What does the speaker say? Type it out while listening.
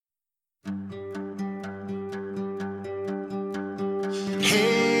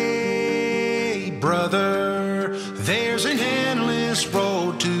Hey, brother, there's an endless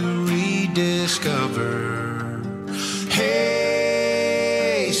road to rediscover.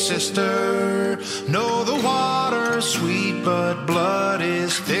 Hey, sister, know the water's sweet, but blood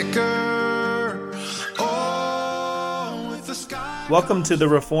is thicker. Oh, if the sky... Welcome to the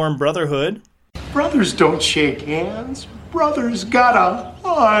Reformed Brotherhood. Brothers don't shake hands. Brothers gotta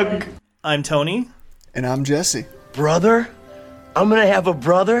hug. I'm Tony. And I'm Jesse. Brother? I'm gonna have a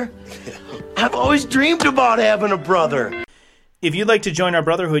brother? I've always dreamed about having a brother. If you'd like to join our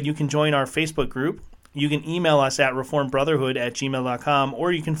brotherhood, you can join our Facebook group. You can email us at reformedbrotherhood@gmail.com,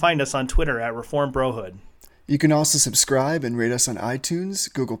 or you can find us on Twitter at reformedbrohood. You can also subscribe and rate us on iTunes,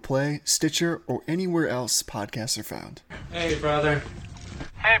 Google Play, Stitcher, or anywhere else podcasts are found. Hey, brother.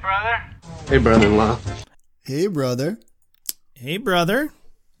 Hey, brother. Hey, brother-in-law. Hey, brother. Hey, brother.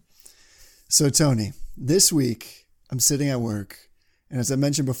 So, Tony, this week I'm sitting at work, and as I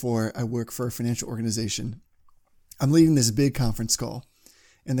mentioned before, I work for a financial organization. I'm leading this big conference call,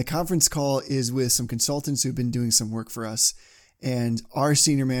 and the conference call is with some consultants who've been doing some work for us. And our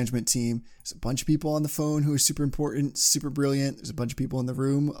senior management team, there's a bunch of people on the phone who are super important, super brilliant. There's a bunch of people in the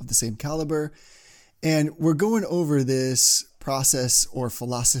room of the same caliber. And we're going over this process or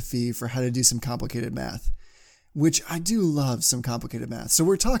philosophy for how to do some complicated math, which I do love some complicated math. So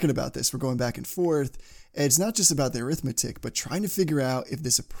we're talking about this. We're going back and forth. It's not just about the arithmetic, but trying to figure out if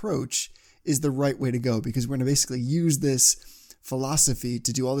this approach is the right way to go, because we're going to basically use this philosophy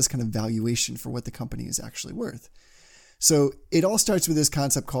to do all this kind of valuation for what the company is actually worth. So it all starts with this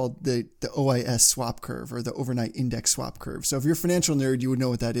concept called the OIS swap curve, or the overnight index swap curve. So if you're a financial nerd, you would know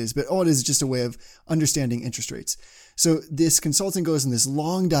what that is, but all it is just a way of understanding interest rates. So this consultant goes in this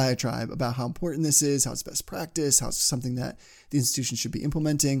long diatribe about how important this is, how it's best practice, how it's something that the institution should be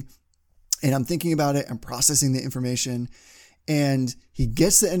implementing. And I'm thinking about it, I'm processing the information, and he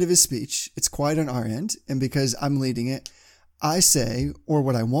gets to the end of his speech. It's quiet on our end, and because I'm leading it, I say, or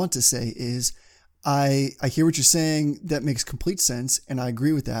what I want to say is, I hear what you're saying. That makes complete sense. And I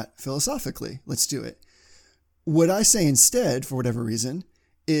agree with that philosophically. Let's do it. What I say instead, for whatever reason,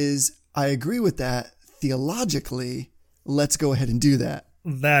 is I agree with that theologically. Let's go ahead and do that.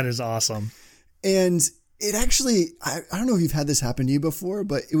 That is awesome. And it actually, I don't know if you've had this happen to you before,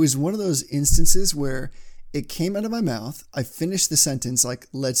 but it was one of those instances where it came out of my mouth. I finished the sentence like,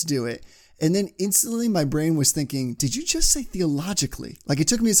 let's do it. And then instantly my brain was thinking, did you just say theologically? Like, it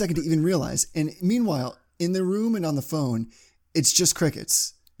took me a second to even realize. And meanwhile, in the room and on the phone, it's just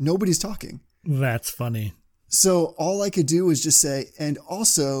crickets. Nobody's talking. That's funny. So all I could do was just say, and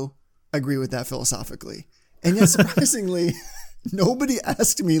also agree with that philosophically. And yet surprisingly, nobody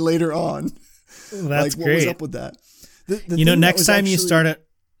asked me later on. That's like, great. What was up with that? Next time you start it,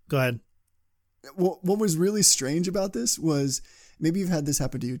 go ahead. What was really strange about this was, maybe you've had this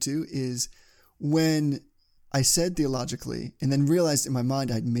happen to you too, is when I said theologically and then realized in my mind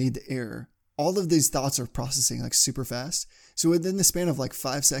I'd made the error, all of these thoughts are processing like super fast. So within the span of like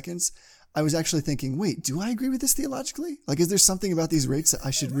 5 seconds, I was actually thinking, wait, do I agree with this theologically? Like, is there something about these rates that I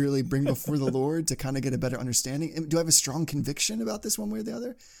should really bring before the Lord to kind of get a better understanding? And do I have a strong conviction about this one way or the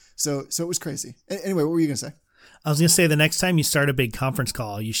other? So it was crazy. Anyway, what were you going to say? I was going to say, the next time you start a big conference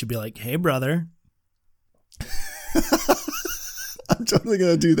call, you should be like, hey, brother. I'm totally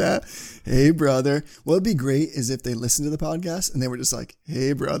going to do that. Hey, brother. What would be great is if they listened to the podcast and they were just like,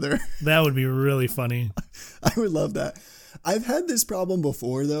 hey, brother. That would be really funny. I would love that. I've had this problem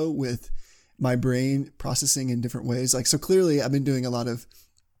before, though, with my brain processing in different ways. Like, so clearly I've been doing a lot of,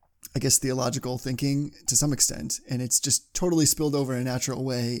 I guess, theological thinking to some extent, and it's just totally spilled over in a natural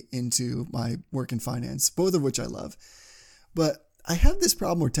way into my work in finance, both of which I love. But I have this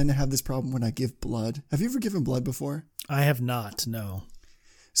problem, or tend to have this problem, when I give blood. Have you ever given blood before? I have not, no.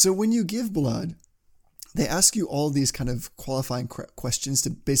 So when you give blood, they ask you all these kind of qualifying questions to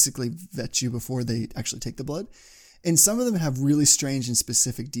basically vet you before they actually take the blood. And some of them have really strange and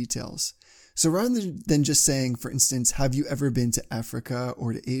specific details. So rather than just saying, for instance, have you ever been to Africa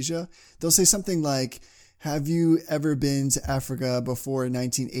or to Asia? They'll say something like, have you ever been to Africa before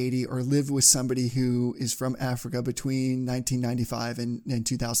 1980 or lived with somebody who is from Africa between 1995 and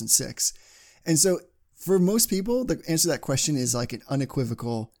 2006? And so for most people, the answer to that question is like an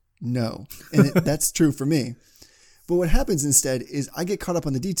unequivocal no. And that's true for me. But what happens instead is I get caught up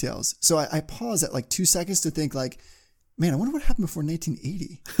on the details. So I pause at like 2 seconds to think like, man, I wonder what happened before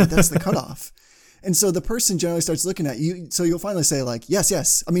 1980. That's the cutoff. And so the person generally starts looking at you. So you'll finally say like,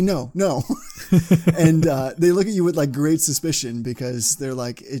 yes. I mean, no. And they look at you with like great suspicion because they're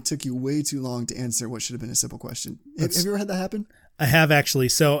like, it took you way too long to answer what should have been a simple question. Have you ever had that happen? I have actually.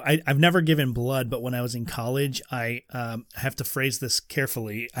 So I've never given blood, but when I was in college, I have to phrase this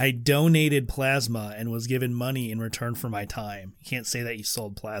carefully. I donated plasma and was given money in return for my time. You can't say that you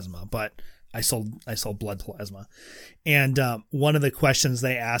sold plasma, but I sold blood plasma. And one of the questions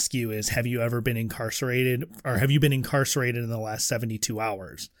they ask you is, have you ever been incarcerated, or have you been incarcerated in the last 72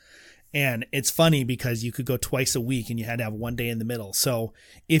 hours? And it's funny because you could go twice a week and you had to have one day in the middle. So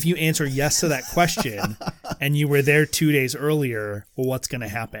if you answer yes to that question and you were there 2 days earlier, well, what's going to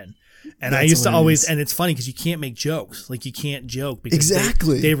happen? And I used to always, and it's funny because you can't make jokes. Like, you can't joke because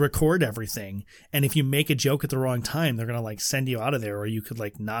they record everything. And if you make a joke at the wrong time, they're going to like send you out of there, or you could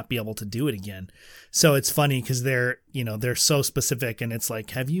like not be able to do it again. So it's funny because they're so specific, and it's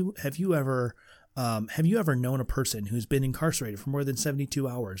like, have you ever known a person who's been incarcerated for more than 72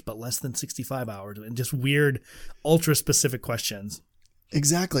 hours, but less than 65 hours, and just weird, ultra specific questions.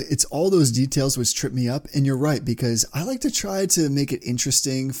 Exactly. It's all those details which trip me up. And you're right, because I like to try to make it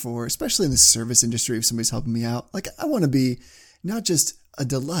interesting for, especially in the service industry, if somebody's helping me out. Like, I want to be not just a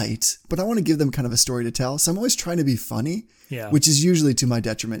delight, but I want to give them kind of a story to tell. So I'm always trying to be funny, which is usually to my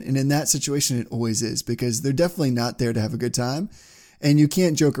detriment. And in that situation, it always is, because they're definitely not there to have a good time. And you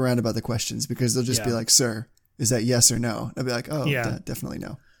can't joke around about the questions, because they'll just be like, sir, is that yes or no? I'll be like, oh, definitely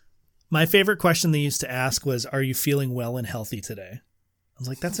no. My favorite question they used to ask was, are you feeling well and healthy today? I was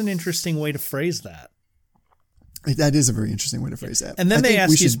like, that's an interesting way to phrase that. That is a very interesting way to phrase that. And then they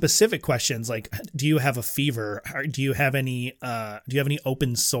ask you specific questions like, do you have a fever? Do you have any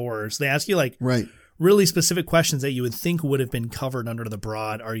open sores? They ask you like really specific questions that you would think would have been covered under the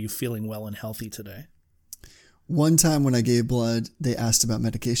broad, are you feeling well and healthy today? One time when I gave blood, they asked about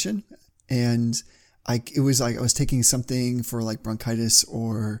medication, and it was like I was taking something for like bronchitis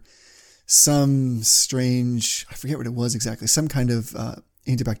or some strange, I forget what it was exactly, some kind of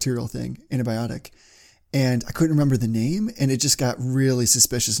antibiotic. And I couldn't remember the name, and it just got really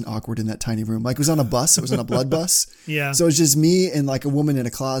suspicious and awkward in that tiny room. Like, it was on a bus. It was on a blood bus. Yeah. So it was just me and like a woman in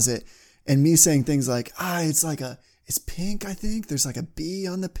a closet, and me saying things like, it's pink, I think. There's like a bee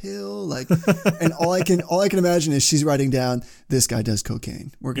on the pill. Like, and all I can imagine is she's writing down, this guy does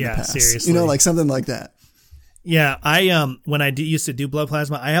cocaine. We're going to pass. Seriously. Like something like that. Yeah, I when I used to do blood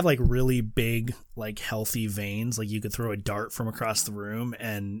plasma, I have like really big, like healthy veins. Like, you could throw a dart from across the room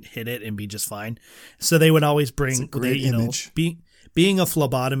and hit it and be just fine. So they would always bring, that's a great image. Being a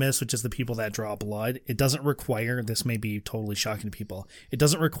phlebotomist, which is the people that draw blood, it doesn't require, this may be totally shocking to people, it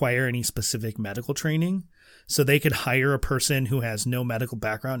doesn't require any specific medical training. So they could hire a person who has no medical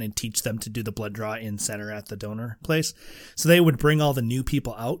background and teach them to do the blood draw in center at the donor place. So they would bring all the new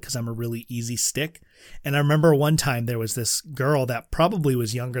people out because I'm a really easy stick. And I remember one time there was this girl that probably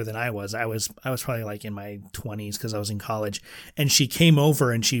was younger than I was. I was probably like in my 20s because I was in college. And she came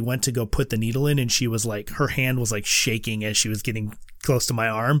over and she went to go put the needle in, and she was like, her hand was like shaking as she was getting close to my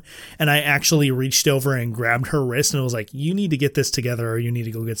arm. And I actually reached over and grabbed her wrist and was like, you need to get this together, or you need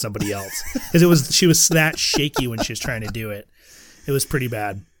to go get somebody else. Because she was that shaky when she was trying to do it. It was pretty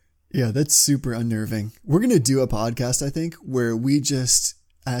bad. Yeah, that's super unnerving. We're going to do a podcast, I think, where we just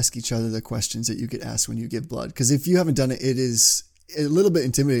ask each other the questions that you get asked when you give blood. Because if you haven't done it, it is a little bit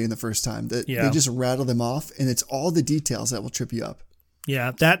intimidating the first time. That they just rattle them off, and it's all the details that will trip you up.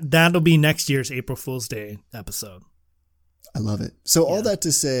 Yeah, that'll be next year's April Fool's Day episode. I love it. So all that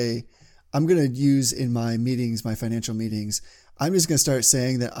to say, I'm going to use in my meetings, my financial meetings, I'm just going to start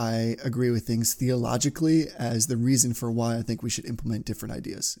saying that I agree with things theologically as the reason for why I think we should implement different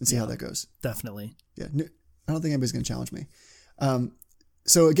ideas, and see how that goes. Definitely. Yeah. I don't think anybody's going to challenge me.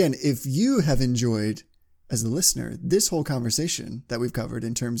 So again, if you have enjoyed, as the listener, this whole conversation that we've covered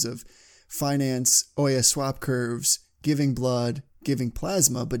in terms of finance, OAS swap curves, giving blood, giving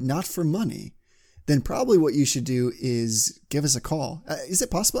plasma, but not for money, then probably what you should do is give us a call. Is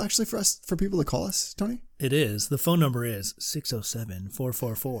it possible actually for people to call us, Tony? It is. The phone number is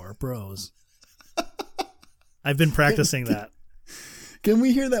 607-444-BROS. I've been practicing that. Can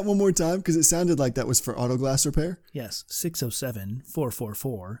we hear that one more time? Because it sounded like that was for auto glass repair. Yes,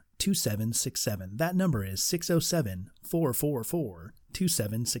 607-444-2767. That number is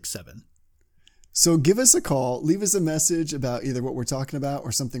 607-444-2767. So give us a call, leave us a message about either what we're talking about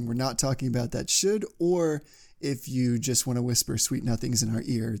or something we're not talking about that should, or if you just want to whisper sweet nothings in our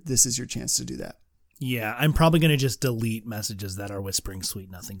ear, this is your chance to do that. Yeah, I'm probably going to just delete messages that are whispering sweet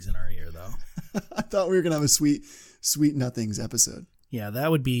nothings in our ear, though. I thought we were going to have a sweet nothings episode. Yeah,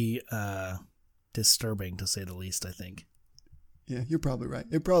 that would be disturbing, to say the least, I think. Yeah, you're probably right.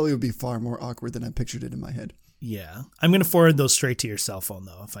 It probably would be far more awkward than I pictured it in my head. Yeah. I'm going to forward those straight to your cell phone,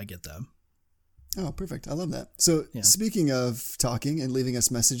 though, if I get them. Oh, perfect. I love that. So speaking of talking and leaving us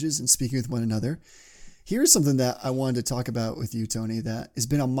messages and speaking with one another, Here's something that I wanted to talk about with you, Tony, that has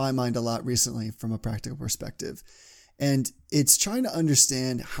been on my mind a lot recently from a practical perspective. And it's trying to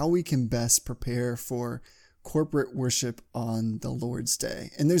understand how we can best prepare for corporate worship on the Lord's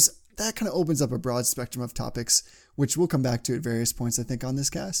Day. And that kind of opens up a broad spectrum of topics, which we'll come back to at various points, I think, on this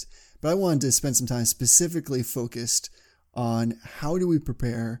cast. But I wanted to spend some time specifically focused on how do we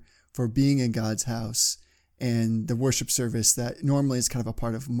prepare for being in God's house and the worship service that normally is kind of a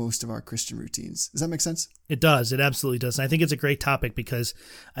part of most of our Christian routines. Does that make sense? It does. It absolutely does. And I think it's a great topic because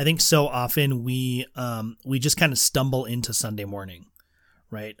I think so often we just kind of stumble into Sunday morning,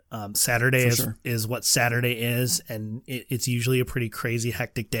 right? Saturday is what Saturday is, and it's usually a pretty crazy,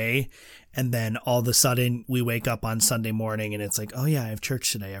 hectic day. And then all of a sudden we wake up on Sunday morning and it's like, oh yeah, I have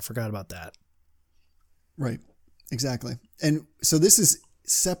church today. I forgot about that. Right. Exactly. And so this is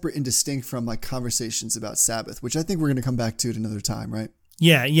separate and distinct from like conversations about Sabbath, which I think we're going to come back to at another time, right?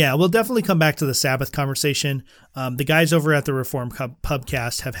 Yeah. We'll definitely come back to the Sabbath conversation. The guys over at the Reformed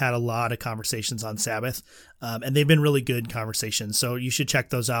Pubcast have had a lot of conversations on Sabbath, and they've been really good conversations. So you should check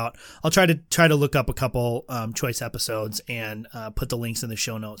those out. I'll try to look up a couple choice episodes and put the links in the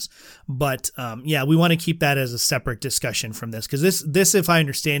show notes. But we want to keep that as a separate discussion from this because this, if I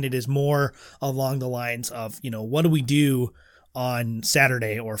understand it, is more along the lines of what do we do on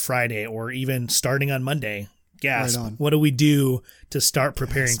Saturday or Friday or even starting on Monday. Gasp. Right on. What do we do to start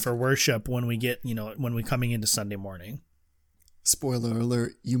preparing for worship when we get, when we're coming into Sunday morning? Spoiler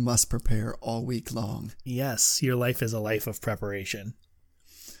alert, you must prepare all week long. Yes, your life is a life of preparation.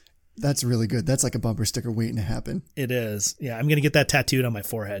 That's really good. That's like a bumper sticker waiting to happen. It is. Yeah, I'm going to get that tattooed on my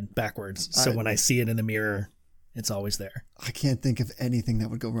forehead backwards. So when I see it in the mirror, it's always there. I can't think of anything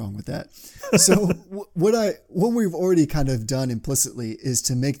that would go wrong with that. So what we've already kind of done implicitly is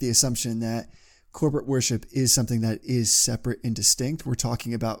to make the assumption that corporate worship is something that is separate and distinct. We're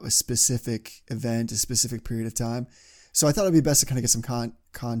talking about a specific event, a specific period of time. So I thought it'd be best to kind of get some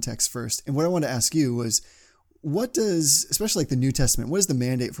context first. And what I want to ask you was, what does, especially like the New Testament, what is the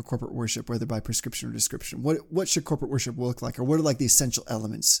mandate for corporate worship, whether by prescription or description? What should corporate worship look like? Or what are like the essential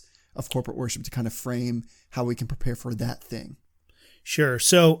elements of corporate worship to kind of frame how we can prepare for that thing? Sure.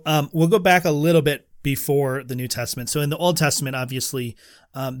 So we'll go back a little bit before the New Testament. So in the Old Testament, obviously,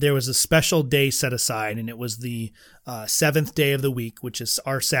 there was a special day set aside, and it was the seventh day of the week, which is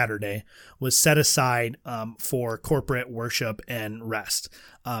our Saturday, was set aside for corporate worship and rest.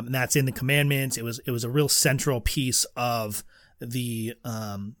 And that's in the commandments. It was a real central piece of the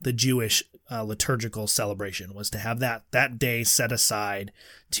Jewish liturgical celebration, was to have that day set aside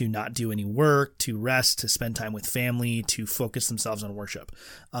to not do any work, to rest, to spend time with family, to focus themselves on worship.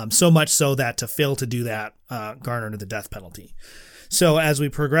 So much so that to fail to do that garnered the death penalty. So as we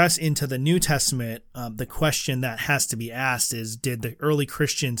progress into the New Testament, the question that has to be asked is, did the early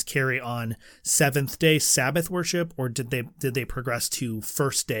Christians carry on seventh day Sabbath worship, or did they progress to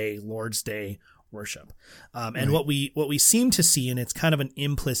first day Lord's Day worship? And what we seem to see, and it's kind of an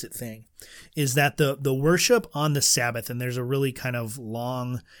implicit thing, is that the worship on the Sabbath, and there's a really kind of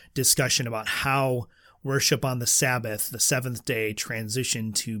long discussion about how worship on the Sabbath, the seventh day,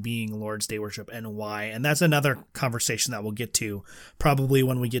 transitioned to being Lord's Day worship and why. And that's another conversation that we'll get to probably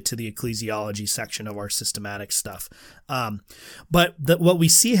when we get to the ecclesiology section of our systematic stuff. But what we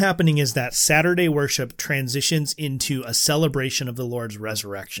see happening is that Saturday worship transitions into a celebration of the Lord's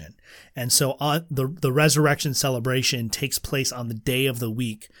resurrection. And so on the resurrection celebration takes place on the day of the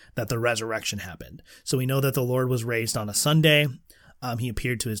week that the resurrection happened. So we know that the Lord was raised on a Sunday. He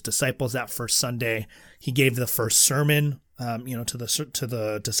appeared to his disciples that first Sunday. He gave the first sermon, to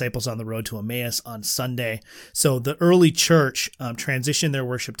the disciples on the road to Emmaus on Sunday. So the early church transitioned their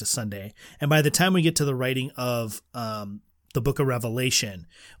worship to Sunday. And by the time we get to the writing of the book of Revelation,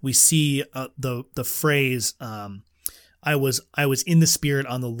 we see the phrase, I was in the Spirit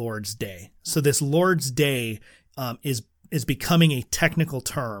on the Lord's Day. So this Lord's Day is becoming a technical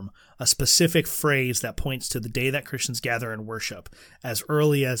term, a specific phrase that points to the day that Christians gather and worship, as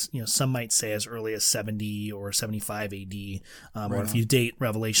early as, some might say as early as 70 or 75 AD, or if you date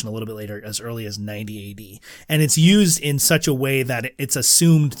Revelation a little bit later, as early as 90 AD. And it's used in such a way that it's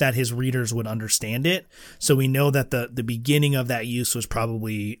assumed that his readers would understand it. So we know that the beginning of that use was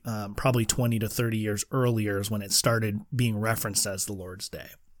probably 20 to 30 years earlier is when it started being referenced as the Lord's Day.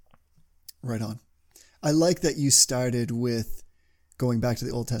 Right on. I like that you started with going back to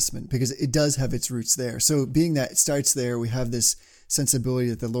the Old Testament because it does have its roots there. So being that it starts there, we have this sensibility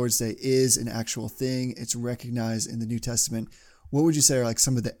that the Lord's Day is an actual thing. It's recognized in the New Testament. What would you say are like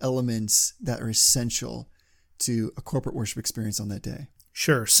some of the elements that are essential to a corporate worship experience on that day?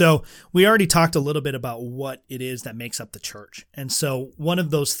 Sure. So we already talked a little bit about what it is that makes up the church. And so one of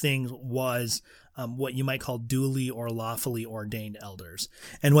those things was what you might call duly or lawfully ordained elders.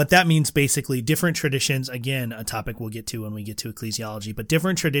 And what that means, basically, different traditions, again, a topic we'll get to when we get to ecclesiology, but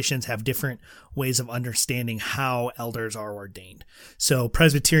different traditions have different ways of understanding how elders are ordained. So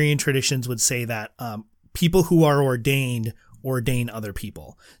Presbyterian traditions would say that people who are ordained ordain other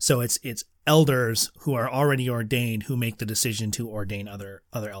people. So it's elders who are already ordained who make the decision to ordain other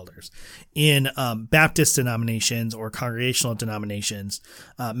elders. In Baptist denominations or congregational denominations,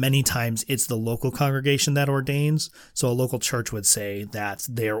 many times it's the local congregation that ordains. So a local church would say that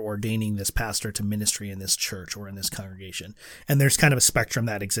they're ordaining this pastor to ministry in this church or in this congregation. And there's kind of a spectrum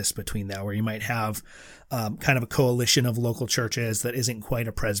that exists between that, where you might have kind of a coalition of local churches that isn't quite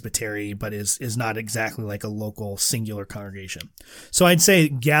a presbytery, but is not exactly like a local singular congregation. So I'd say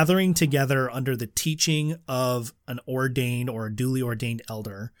gathering together under the teaching of an ordained or a duly ordained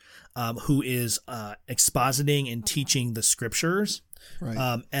elder who is expositing and teaching the scriptures.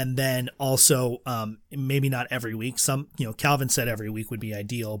 Right. And then also, maybe not every week. Calvin said every week would be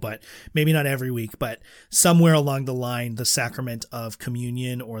ideal, but maybe not every week. But somewhere along the line, the sacrament of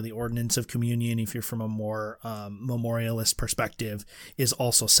communion or the ordinance of communion, if you're from a more memorialist perspective, is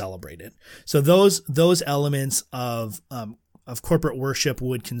also celebrated. So those elements of corporate worship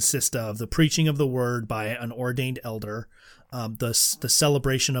would consist of the preaching of the word by an ordained elder, the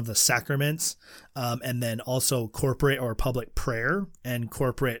celebration of the sacraments, and then also corporate or public prayer and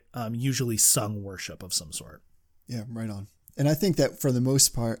corporate, usually sung worship of some sort. Yeah, right on. And I think that for the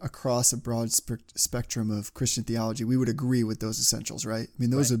most part, across a broad spectrum of Christian theology, we would agree with those essentials, right? I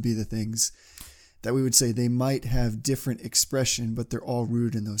mean, those would be the things that we would say they might have different expression, but they're all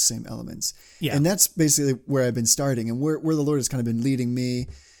rooted in those same elements. Yeah. And that's basically where I've been starting and where the Lord has kind of been leading me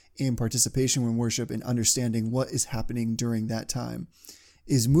in participation in worship and understanding what is happening during that time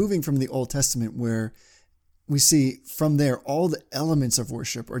is moving from the Old Testament, where we see from there all the elements of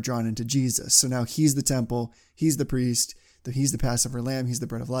worship are drawn into Jesus. So now he's the temple, he's the priest, he's the Passover lamb, he's the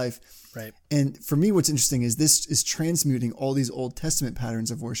bread of life. Right. And for me, what's interesting is this is transmuting all these Old Testament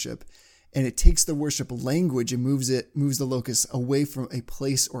patterns of worship. And it takes the worship language and moves the locus away from a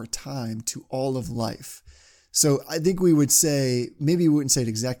place or time to all of life. So I think we would say, maybe we wouldn't say it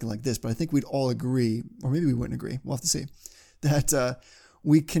exactly like this, but I think we'd all agree, or maybe we wouldn't agree, we'll have to see, that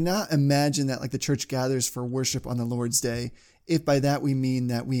we cannot imagine that like the church gathers for worship on the Lord's Day, if by that we mean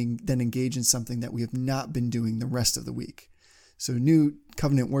that we then engage in something that we have not been doing the rest of the week. So New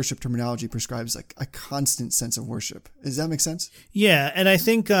Covenant worship terminology prescribes like a constant sense of worship. Does that make sense? Yeah, and I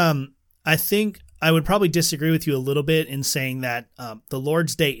think I would probably disagree with you a little bit in saying that the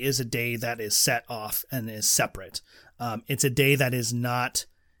Lord's Day is a day that is set off and is separate. It's a day that is not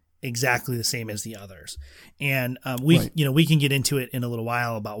exactly the same as the others. And we can get into it in a little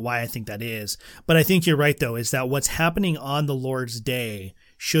while about why I think that is. But I think you're right, though, is that what's happening on the Lord's Day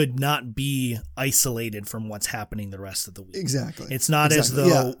should not be isolated from what's happening the rest of the week. Exactly. It's not as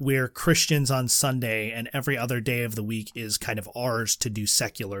though we're Christians on Sunday and every other day of the week is kind of ours to do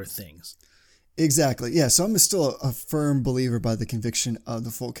secular things. Exactly. Yeah. So I'm still a firm believer by the conviction of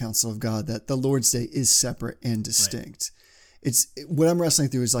the full counsel of God that the Lord's Day is separate and distinct. Right. What I'm wrestling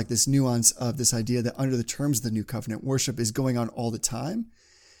through is like this nuance of this idea that under the terms of the New Covenant, worship is going on all the time.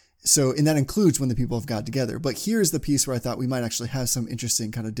 So, and that includes when the people of God together. But here's the piece where I thought we might actually have some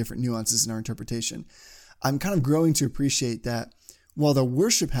interesting kind of different nuances in our interpretation. I'm kind of growing to appreciate that while the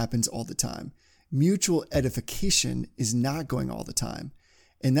worship happens all the time, mutual edification is not going all the time.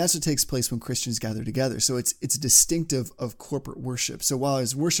 And that's what takes place when Christians gather together. So it's distinctive of corporate worship. So while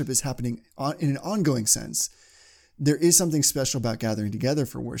as worship is happening in an ongoing sense, there is something special about gathering together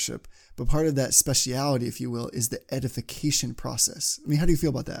for worship, but part of that speciality, if you will, is the edification process. I mean, how do you feel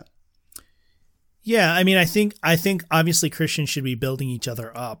about that? Yeah, I mean, I think obviously Christians should be building each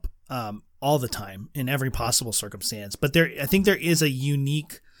other up all the time in every possible circumstance. But I think there is a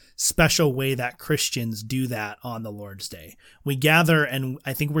unique, special way that Christians do that on the Lord's Day. We gather, and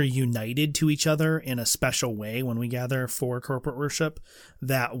I think we're united to each other in a special way when we gather for corporate worship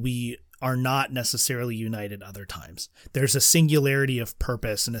that we are not necessarily united other times. There's a singularity of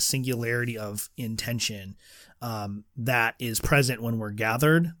purpose and a singularity of intention that is present when we're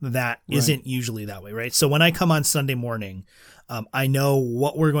gathered that isn't usually that way, right? So when I come on Sunday morning, I know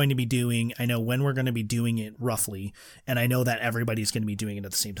what we're going to be doing. I know when we're going to be doing it roughly. And I know that everybody's going to be doing it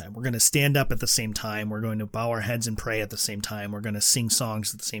at the same time. We're going to stand up at the same time. We're going to bow our heads and pray at the same time. We're going to sing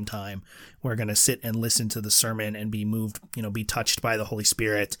songs at the same time. We're going to sit and listen to the sermon and be moved, be touched by the Holy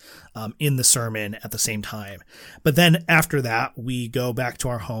Spirit in the sermon at the same time. But then after that, we go back to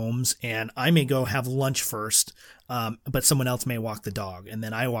our homes and I may go have lunch first breakfast, but someone else may walk the dog, and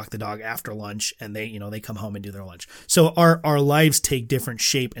then I walk the dog after lunch, and they come home and do their lunch. So our lives take different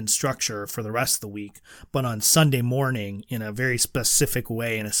shape and structure for the rest of the week, but on Sunday morning, in a very specific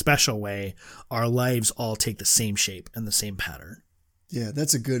way, in a special way, our lives all take the same shape and the same pattern. Yeah,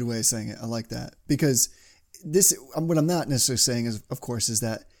 that's a good way of saying it. I like that, because what I'm not necessarily saying is, of course, is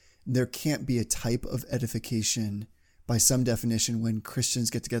that there can't be a type of edification by some definition when Christians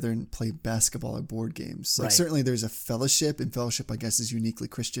get together and play basketball or board games. Like, certainly there's a fellowship, and fellowship, I guess, is uniquely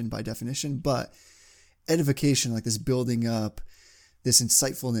Christian by definition, but edification, like this building up, this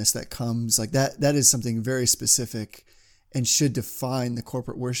insightfulness that comes, like that is something very specific and should define the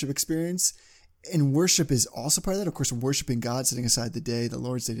corporate worship experience. And worship is also part of that. Of course, worshiping God, setting aside the day, the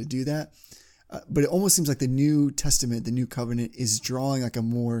Lord's Day, to do that. But it almost seems like the New Testament, the New Covenant, is drawing like a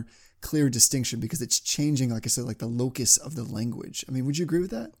more clear distinction because it's changing, like I said, like the locus of the language. I mean, would you agree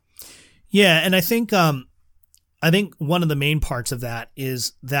with that? Yeah, and I think one of the main parts of that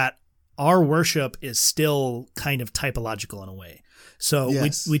is that our worship is still kind of typological in a way. So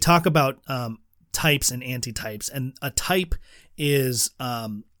yes. we talk about types and antitypes, and a type is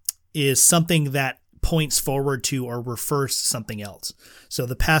something that points forward to or refers to something else. So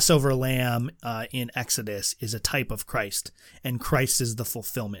the Passover lamb in Exodus is a type of Christ, and Christ is the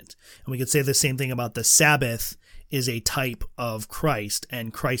fulfillment. And we could say the same thing about the Sabbath is a type of Christ,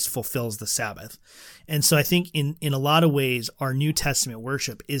 and Christ fulfills the Sabbath. And so I think in a lot of ways, our New Testament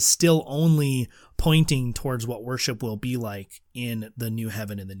worship is still only pointing towards what worship will be like in the new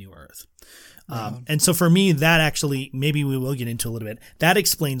heaven and the new earth. And so for me, that actually, maybe we will get into a little bit, that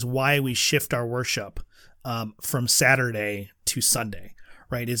explains why we shift our worship from Saturday to Sunday,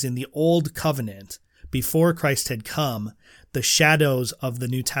 right? Is in the old covenant, before Christ had come, the shadows of the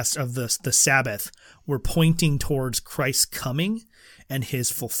New Testament, of the Sabbath, were pointing towards Christ's coming and his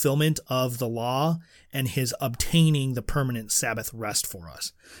fulfillment of the law and his obtaining the permanent Sabbath rest for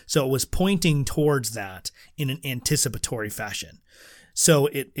us. So it was pointing towards that in an anticipatory fashion. So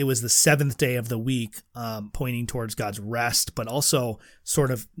it was the seventh day of the week, pointing towards God's rest, but also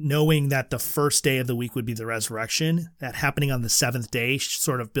sort of knowing that the first day of the week would be the resurrection. That happening on the seventh day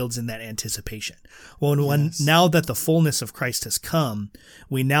sort of builds in that anticipation. Well, now that the fullness of Christ has come,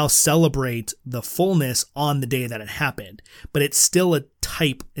 we now celebrate the fullness on the day that it happened. But it's still a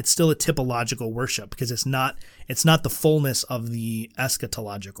type, it's still a typological worship, because it's not the fullness of the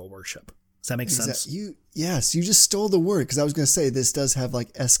eschatological worship. Does that make sense? Yes, you just stole the word, because I was going to say this does have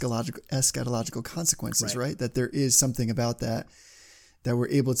like eschatological consequences, right? That there is something about that we're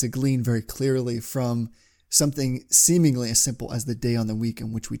able to glean very clearly from something seemingly as simple as the day on the week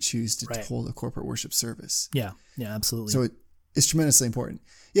in which we choose to hold a corporate worship service. Yeah, absolutely. So it's tremendously important.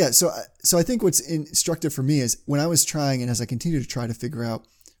 Yeah, so I think what's instructive for me is when I was trying, and as I continue to try to figure out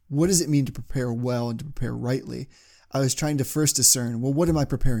what does it mean to prepare well and to prepare rightly, I was trying to first discern, well, what am I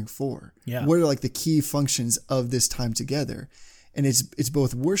preparing for? Yeah. What are like the key functions of this time together? And it's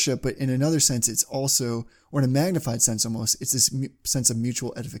both worship, but in another sense, it's also, or in a magnified sense almost, it's this sense of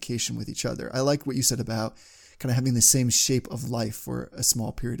mutual edification with each other. I like what you said about kind of having the same shape of life for a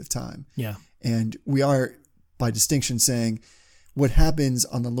small period of time. Yeah. And we are, by distinction, saying what happens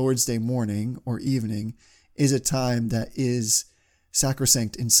on the Lord's Day morning or evening is a time that is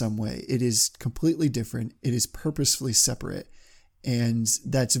sacrosanct in some way. It is completely different. It is purposefully separate. And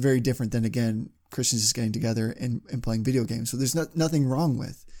that's very different than, again, Christians just getting together and playing video games. So there's nothing wrong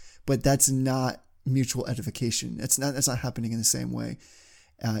with, but that's not mutual edification. That's not happening in the same way.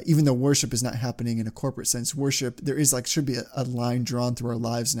 Even though worship is not happening in a corporate sense, worship, there is should be a line drawn through our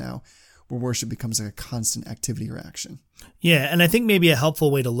lives now where worship becomes like a constant activity or action. Yeah. And I think maybe a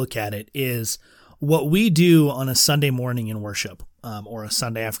helpful way to look at it is what we do on a Sunday morning in worship, or a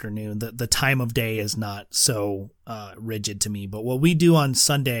Sunday afternoon. The time of day is not so rigid to me, but what we do on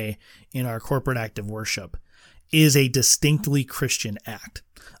Sunday in our corporate act of worship is a distinctly Christian act.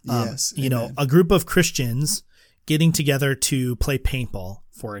 Yes, a group of Christians getting together to play paintball,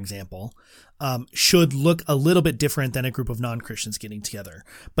 for example, should look a little bit different than a group of non-Christians getting together.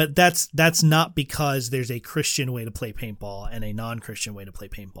 But that's not because there's a Christian way to play paintball and a non-Christian way to play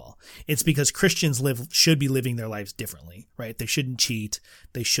paintball. It's because Christians should be living their lives differently, right? They shouldn't cheat.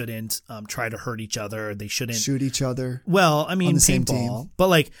 They shouldn't try to hurt each other. They shouldn't shoot each other. Well, I mean, on the paintball, same team.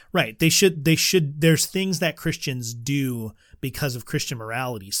 But they should, there's things that Christians do because of Christian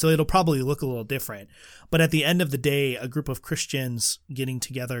morality. So it'll probably look a little different. But at the end of the day, a group of Christians getting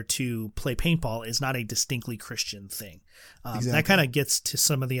together to play paintball is not a distinctly Christian thing. Exactly. That kind of gets to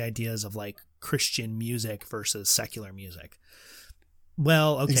some of the ideas of Christian music versus secular music.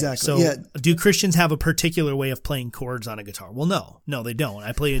 Well, okay. Exactly. So Yeah. do Christians have a particular way of playing chords on a guitar? Well, no, they don't.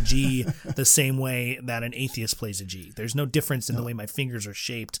 I play a G the same way that an atheist plays a G. There's no difference in the way my fingers are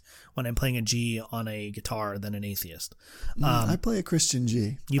shaped when I'm playing a G on a guitar than an atheist. I play a Christian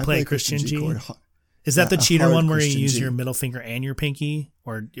G. You I play a Christian G? chord. Is that the a cheater hard one where Christian you use G. your middle finger and your pinky?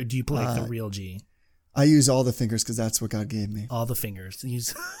 Or do you play the real G? I use all the fingers because that's what God gave me. All the fingers.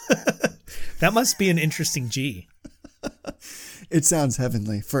 That must be an interesting G. It sounds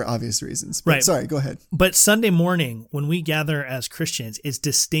heavenly for obvious reasons. But Right. Sorry, go ahead. But Sunday morning, when we gather as Christians, is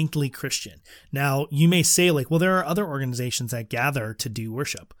distinctly Christian. Now, you may say, like, well, there are other organizations that gather to do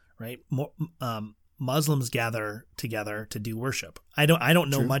worship, right? Muslims gather together to do worship. I don't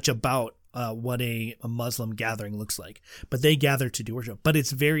know much about what a Muslim gathering looks like, but they gather to do worship. But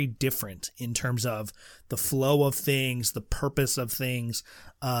it's very different in terms of the flow of things, the purpose of things.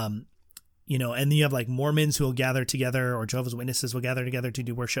 And you have like Mormons who will gather together, or Jehovah's Witnesses will gather together to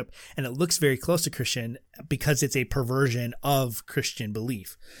do worship. And it looks very close to Christian because it's a perversion of Christian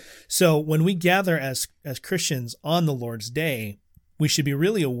belief. So when we gather as Christians on the Lord's Day, we should be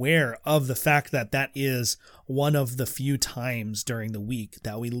really aware of the fact that that is one of the few times during the week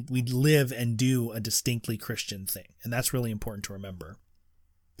that we live and do a distinctly Christian thing. And that's really important to remember.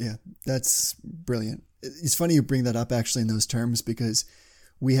 Yeah, that's brilliant. It's funny you bring that up actually in those terms, because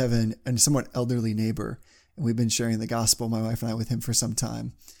we have a somewhat elderly neighbor, and we've been sharing the gospel, my wife and I, with him for some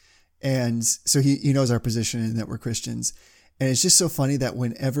time. And so he knows our position and that we're Christians. And it's just so funny that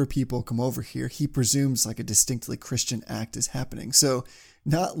whenever people come over here, he presumes like a distinctly Christian act is happening. So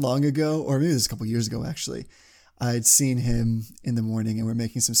not long ago, or maybe it was a couple years ago, actually, I'd seen him in the morning and we're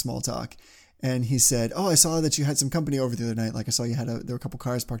making some small talk. And he said, "Oh, I saw that you had some company over the other night. Like I saw there were a couple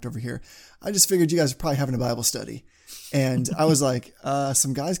cars parked over here. I just figured you guys were probably having a Bible study." And I was like,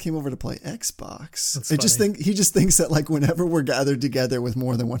 some guys came over to play Xbox. He just thinks that like whenever we're gathered together with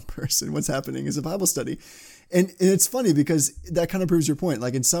more than one person, what's happening is a Bible study. And it's funny because that kind of proves your point.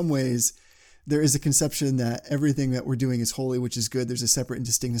 Like in some ways, there is a conception that everything that we're doing is holy, which is good. There's a separate and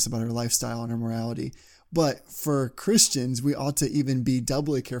distinctness about our lifestyle and our morality. But for Christians, we ought to even be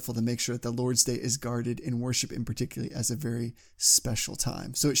doubly careful to make sure that the Lord's Day is guarded in worship in particular as a very special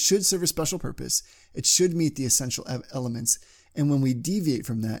time. So it should serve a special purpose. It should meet the essential elements. And when we deviate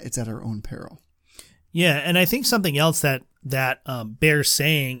from that, it's at our own peril. Yeah, and I think something else that bears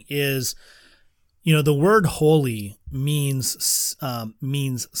saying is, the word holy means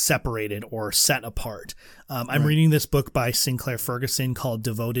separated or set apart. I'm reading this book by Sinclair Ferguson called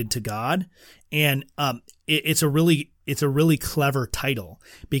Devoted to God. And it's a really clever title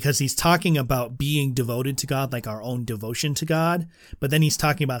because he's talking about being devoted to God, like our own devotion to God. But then he's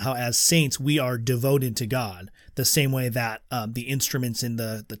talking about how as saints, we are devoted to God the same way that the instruments in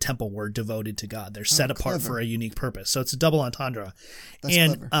the temple were devoted to God. They're set apart for a unique purpose. So it's a double entendre. That's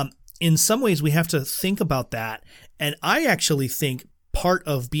clever. In some ways, we have to think about that. And I actually think part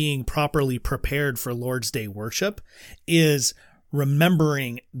of being properly prepared for Lord's Day worship is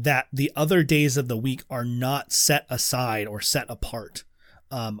remembering that the other days of the week are not set aside or set apart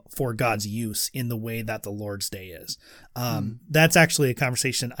for God's use in the way that the Lord's Day is. That's actually a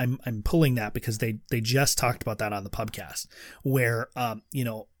conversation. I'm pulling that because they just talked about that on the podcast where,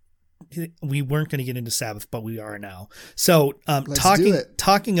 we weren't going to get into Sabbath, but we are now. So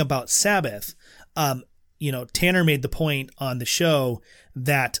talking about Sabbath, Tanner made the point on the show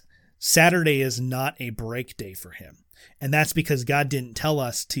that Saturday is not a break day for him. And that's because God didn't tell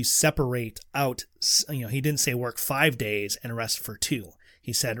us to separate out, he didn't say work 5 days and rest for 2.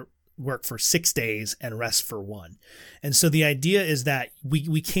 He said work for 6 days and rest for 1. And so the idea is that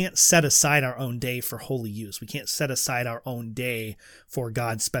we can't set aside our own day for holy use. We can't set aside our own day for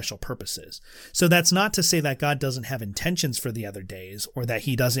God's special purposes. So that's not to say that God doesn't have intentions for the other days or that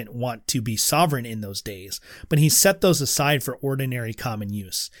he doesn't want to be sovereign in those days, but he set those aside for ordinary common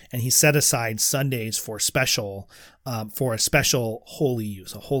use. And he set aside Sundays for a special holy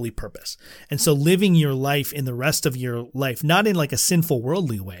use, a holy purpose. And so living your life in the rest of your life, not in like a sinful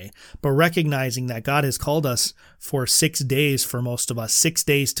worldly way, but recognizing that God has called us for 6 days for most of us, 6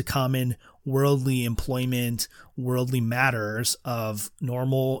 days to common worldly employment, worldly matters of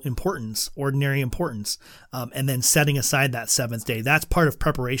normal importance, ordinary importance, and then setting aside that 7th day. That's part of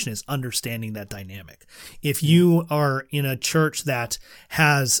preparation, is understanding that dynamic. If you are in a church that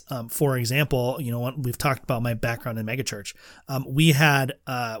has, for example, we've talked about my background in megachurch. We had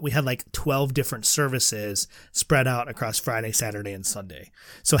like 12 different services spread out across Friday, Saturday, and Sunday.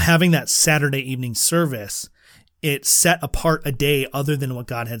 So having that Saturday evening service, it set apart a day other than what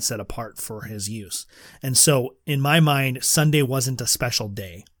God had set apart for his use. And so in my mind, Sunday wasn't a special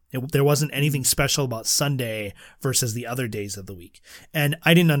day. There wasn't anything special about Sunday versus the other days of the week. And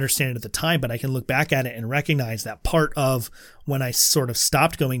I didn't understand it at the time, but I can look back at it and recognize that part of when I sort of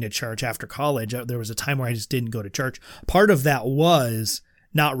stopped going to church after college, there was a time where I just didn't go to church. Part of that was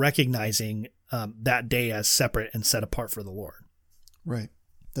not recognizing that day as separate and set apart for the Lord. Right.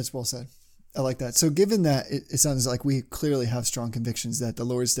 That's well said. I like that. So given that it sounds like we clearly have strong convictions that the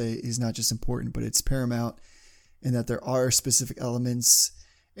Lord's Day is not just important, but it's paramount, and that there are specific elements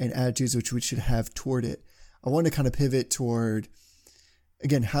and attitudes which we should have toward it, I want to kind of pivot toward,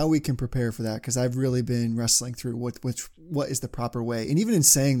 again, how we can prepare for that, because I've really been wrestling through what is the proper way. And even in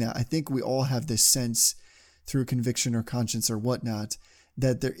saying that, I think we all have this sense through conviction or conscience or whatnot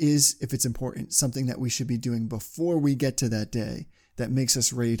that there is, if it's important, something that we should be doing before we get to that day that makes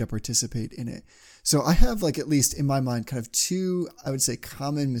us ready to participate in it. So I have, like, at least in my mind, kind of two, I would say,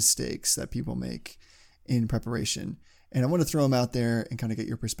 common mistakes that people make in preparation. And I want to throw them out there and kind of get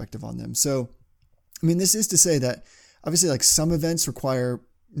your perspective on them. So, I mean, this is to say that obviously, like, some events require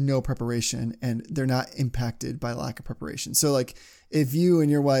no preparation and they're not impacted by lack of preparation. So, like, if you and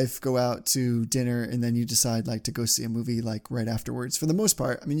your wife go out to dinner and then you decide, like, to go see a movie, like, right afterwards, for the most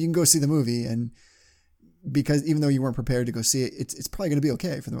part, I mean, you can go see the movie, and because even though you weren't prepared to go see it, it's probably going to be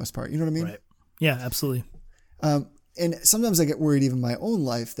okay for the most part. You know what I mean? Right. Yeah, absolutely. And sometimes I get worried even in my own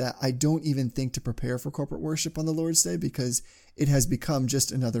life that I don't even think to prepare for corporate worship on the Lord's Day because it has become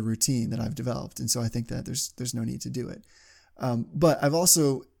just another routine that I've developed. And so I think that there's no need to do it. But I've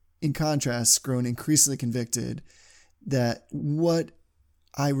also, in contrast, grown increasingly convicted that what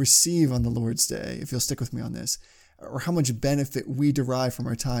I receive on the Lord's Day, if you'll stick with me on this, or how much benefit we derive from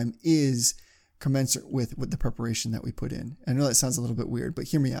our time is commensurate with the preparation that we put in. I know that sounds a little bit weird, but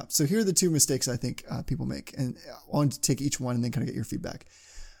hear me out. So here are the two mistakes I think people make, and I want to take each one and then kind of get your feedback.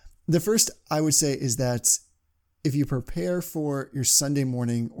 The first, I would say, is that if you prepare for your Sunday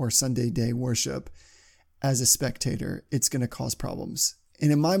morning or Sunday day worship as a spectator, it's going to cause problems.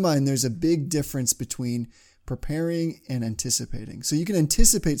 And in my mind, there's a big difference between preparing and anticipating. So you can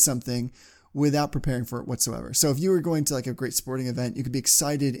anticipate something without preparing for it whatsoever. So if you were going to, like, a great sporting event, you could be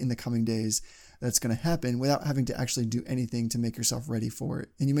excited in the coming days that's going to happen without having to actually do anything to make yourself ready for it.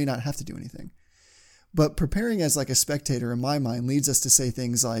 And you may not have to do anything. But preparing as, like, a spectator, in my mind, leads us to say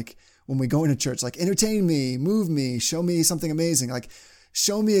things like, when we go into church, like, entertain me, move me, show me something amazing. Like,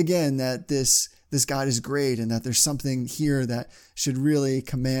 show me again that this God is great and that there's something here that should really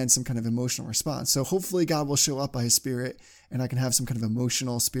command some kind of emotional response. So hopefully God will show up by His Spirit and I can have some kind of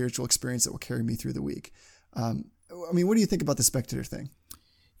emotional, spiritual experience that will carry me through the week. I mean, what do you think about the spectator thing?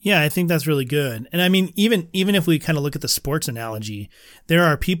 Yeah, I think that's really good. And I mean, even if we kind of look at the sports analogy, there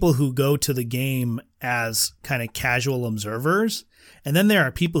are people who go to the game as kind of casual observers, and then there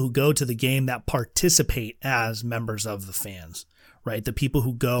are people who go to the game that participate as members of the fans, right? The people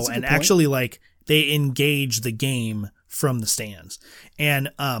who go and actually, like, they engage the game from the stands. And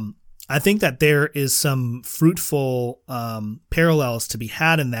I think that there is some fruitful parallels to be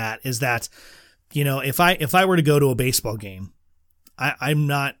had in that, is that, you know, if I were to go to a baseball game, I'm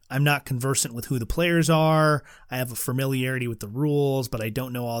not conversant with who the players are. I have a familiarity with the rules, but I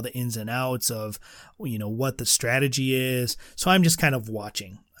don't know all the ins and outs of, you know, what the strategy is. So I'm just kind of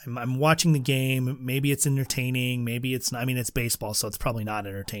watching. I'm watching the game. Maybe it's entertaining. Maybe it's not. I mean, it's baseball, so it's probably not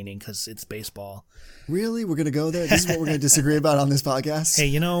entertaining because it's baseball. Really? We're going to go there? This is what we're going to disagree about on this podcast? Hey,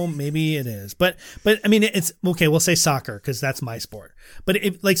 you know, maybe it is. But I mean, it's okay. We'll say soccer because that's my sport. But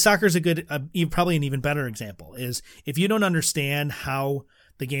like, soccer is a good, probably an even better example is if you don't understand how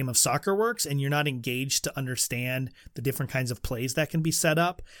the game of soccer works and you're not engaged to understand the different kinds of plays that can be set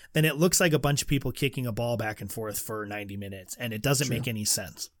up, then it looks like a bunch of people kicking a ball back and forth for 90 minutes and it doesn't make any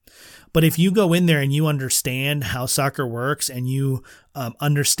sense. But if you go in there and you understand how soccer works and you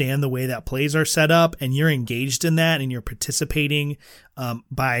understand the way that plays are set up and you're engaged in that and you're participating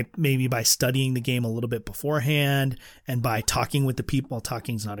by studying the game a little bit beforehand and by talking with the people. Well,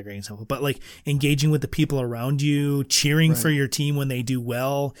 talking is not a great example, but like engaging with the people around you, cheering for your team when they do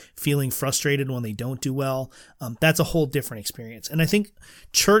well, feeling frustrated when they don't do well. That's a whole different experience. And I think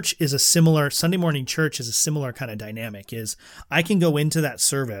Sunday morning church is a similar kind of dynamic. Is I can go into that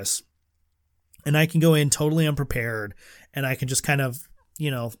service and I can go in totally unprepared and I can just kind of,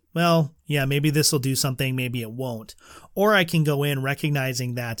 you know, well, yeah, maybe this will do something, maybe it won't. Or I can go in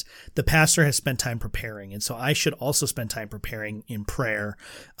recognizing that the pastor has spent time preparing. And so I should also spend time preparing in prayer.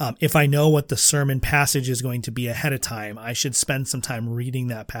 If I know what the sermon passage is going to be ahead of time, I should spend some time reading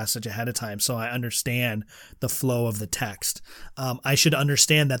that passage ahead of time so I understand the flow of the text. I should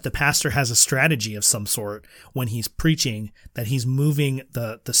understand that the pastor has a strategy of some sort when he's preaching, that he's moving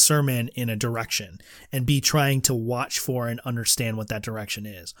the sermon in a direction, and be trying to watch for and understand what that direction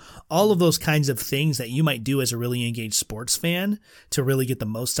is. all of those kinds of things that you might do as a really engaged sports fan to really get the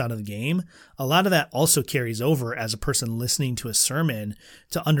most out of the game. A lot of that also carries over as a person listening to a sermon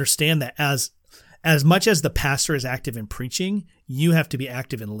to understand that as much as the pastor is active in preaching, you have to be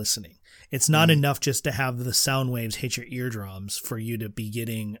active in listening. It's not enough just to have the sound waves hit your eardrums for you to be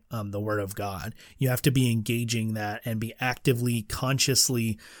getting the word of God. You have to be engaging that and be actively,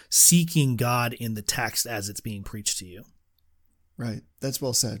 consciously seeking God in the text as it's being preached to you. Right. That's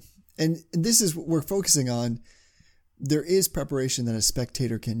well said. And this is what we're focusing on. There is preparation that a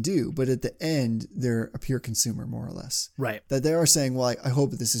spectator can do, but at the end, they're a pure consumer, more or less. Right. That they are saying, well, I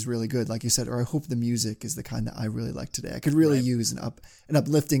hope that this is really good, like you said, or I hope the music is the kind that I really like today. I could really use an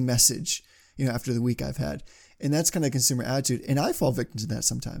uplifting message, after the week I've had. And that's kind of consumer attitude. And I fall victim to that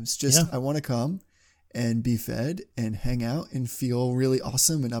sometimes. I want to come and be fed and hang out and feel really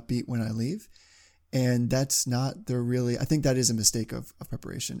awesome and upbeat when I leave. And that's not I think that is a mistake of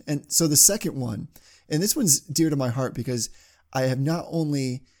preparation. And so the second one, and this one's dear to my heart because I have not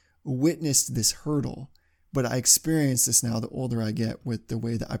only witnessed this hurdle, but I experience this now the older I get with the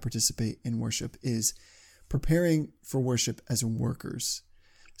way that I participate in worship, is preparing for worship as workers.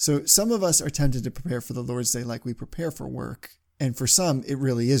 So some of us are tempted to prepare for the Lord's Day like we prepare for work. And for some, it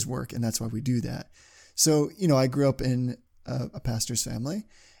really is work, and that's why we do that. So, I grew up in a pastor's family,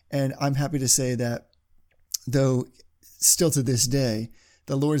 and I'm happy to say that though still to this day,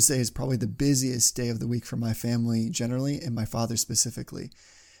 the Lord's Day is probably the busiest day of the week for my family generally, and my father specifically,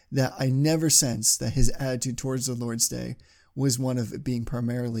 that I never sensed that his attitude towards the Lord's Day was one of it being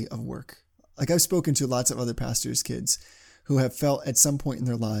primarily of work. Like, I've spoken to lots of other pastors' kids who have felt at some point in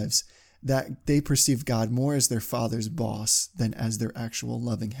their lives that they perceive God more as their father's boss than as their actual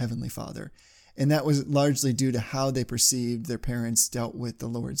loving heavenly father. And that was largely due to how they perceived their parents dealt with the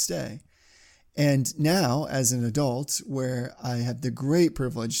Lord's Day. And now, as an adult, where I have the great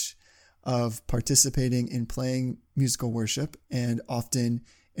privilege of participating in playing musical worship and often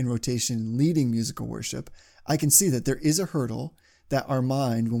in rotation leading musical worship, I can see that there is a hurdle that our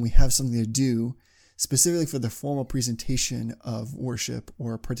mind, when we have something to do, specifically for the formal presentation of worship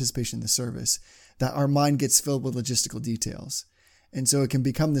or participation in the service, that our mind gets filled with logistical details. And so it can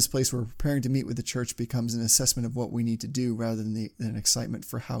become this place where preparing to meet with the church becomes an assessment of what we need to do rather than an excitement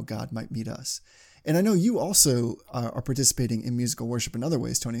for how God might meet us. And I know you also are participating in musical worship in other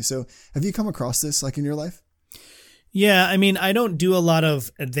ways, Tony. So have you come across this like in your life? Yeah, I mean, I don't do a lot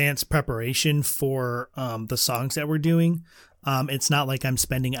of advanced preparation for the songs that we're doing. It's not like I'm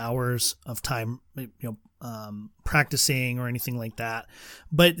spending hours of time, practicing or anything like that.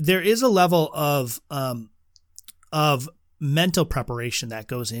 But there is a level of mental preparation that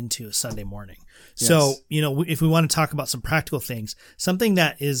goes into a Sunday morning. Yes. So, if we want to talk about some practical things, something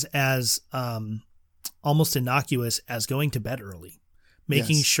that is as almost innocuous as going to bed early,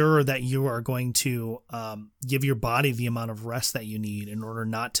 making sure that you are going to give your body the amount of rest that you need in order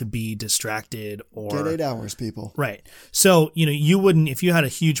not to be distracted or get 8 hours, people. Right. So, you wouldn't, if you had a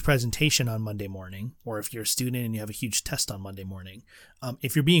huge presentation on Monday morning, or if you're a student and you have a huge test on Monday morning,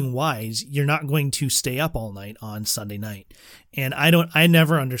 if you're being wise, you're not going to stay up all night on Sunday night. And I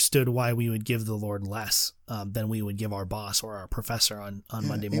never understood why we would give the Lord less than we would give our boss or our professor on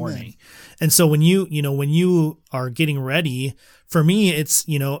Monday morning. And so when you are getting ready, for me, it's,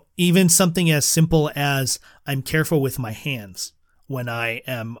 even something as simple as I'm careful with my hands when I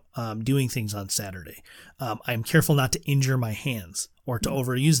am doing things on Saturday. I'm careful not to injure my hands or to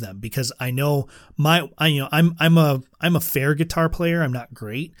overuse them, because I know I'm a fair guitar player. I'm not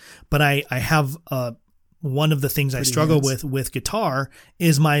great, but I have one of the things I struggle with guitar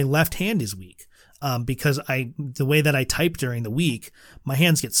is my left hand is weak. Because the way that I type during the week, my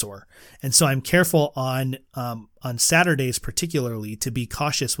hands get sore. And so I'm careful on Saturdays particularly to be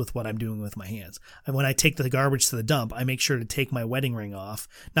cautious with what I'm doing with my hands. And when I take the garbage to the dump, I make sure to take my wedding ring off,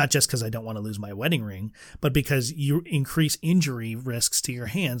 not just because I don't want to lose my wedding ring, but because you increase injury risks to your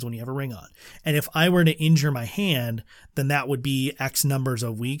hands when you have a ring on. And if I were to injure my hand, then that would be X numbers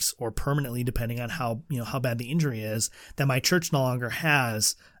of weeks or permanently, depending on how bad the injury is, that my church no longer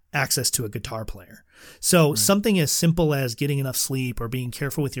has access to a guitar player. So something as simple as getting enough sleep or being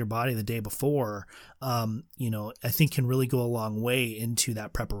careful with your body the day before, I think can really go a long way into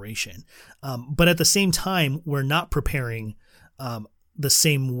that preparation. But at the same time, we're not preparing the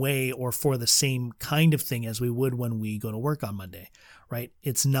same way or for the same kind of thing as we would when we go to work on Monday, right?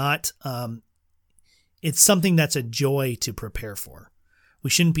 It's not, it's something that's a joy to prepare for. We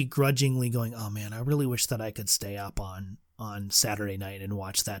shouldn't be grudgingly going, oh man, I really wish that I could stay up on Saturday night and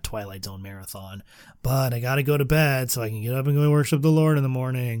watch that Twilight Zone marathon, but I got to go to bed so I can get up and go worship the Lord in the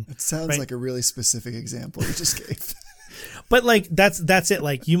morning. It sounds like a really specific example you just gave. But like that's it.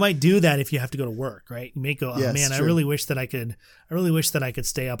 Like you might do that if you have to go to work, right? You may go, oh Yes, man, true. I really wish that I could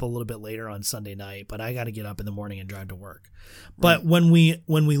stay up a little bit later on Sunday night, but I got to get up in the morning and drive to work. But when we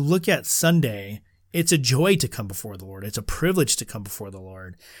look at Sunday, it's a joy to come before the Lord. It's a privilege to come before the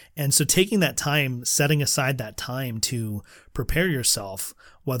Lord. And so taking that time, setting aside that time to prepare yourself,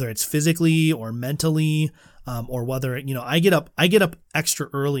 whether it's physically or mentally, or whether, I get up extra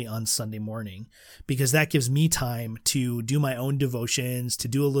early on Sunday morning because that gives me time to do my own devotions, to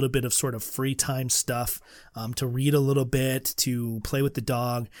do a little bit of sort of free time stuff, to read a little bit, to play with the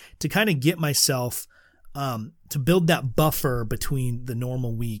dog, to kind of get myself, to build that buffer between the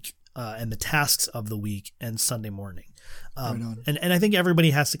normal week and the tasks of the week and Sunday morning. And I think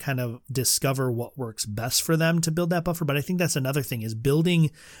everybody has to kind of discover what works best for them to build that buffer. But I think that's another thing is building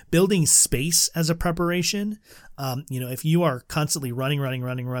space as a preparation. If you are constantly running,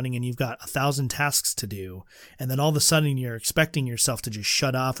 and you've got 1,000 tasks to do, and then all of a sudden you're expecting yourself to just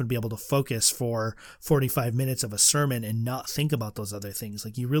shut off and be able to focus for 45 minutes of a sermon and not think about those other things,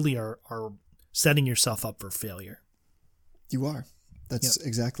 like you really are setting yourself up for failure. You are. That's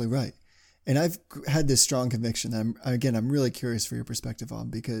exactly right. And I've had this strong conviction that I'm really curious for your perspective on,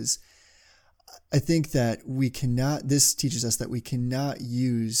 because I think that this teaches us that we cannot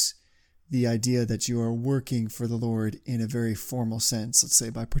use the idea that you are working for the Lord in a very formal sense, let's say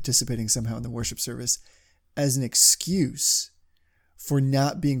by participating somehow in the worship service, as an excuse for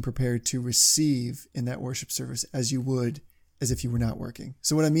not being prepared to receive in that worship service as you would as if you were not working.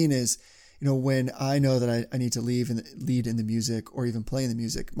 So what I mean is, when I know that I need to lead in the music or even play in the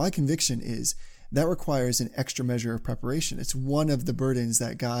music, my conviction is that requires an extra measure of preparation. It's one of the burdens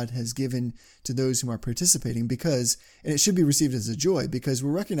that God has given to those who are participating and it should be received as a joy, because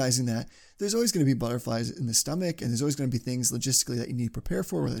we're recognizing that there's always going to be butterflies in the stomach and there's always going to be things logistically that you need to prepare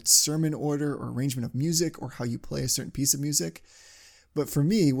for, whether it's sermon order or arrangement of music or how you play a certain piece of music. But for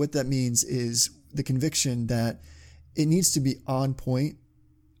me, what that means is the conviction that it needs to be on point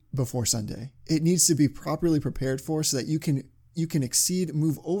before Sunday. It needs to be properly prepared for so that you can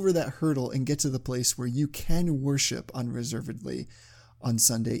move over that hurdle and get to the place where you can worship unreservedly on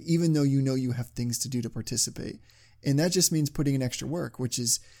Sunday, even though you have things to do to participate. And that just means putting in extra work, which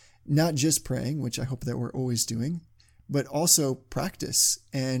is not just praying, which I hope that we're always doing, but also practice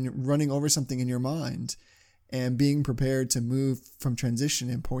and running over something in your mind and being prepared to move from transition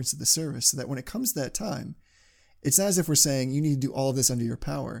in points of the service so that when it comes to that time, it's not as if we're saying you need to do all of this under your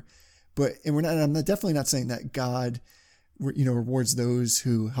power, I'm definitely not saying that God, rewards those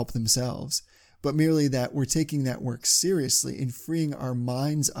who help themselves, but merely that we're taking that work seriously and freeing our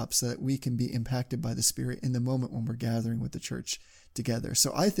minds up so that we can be impacted by the Spirit in the moment when we're gathering with the church together.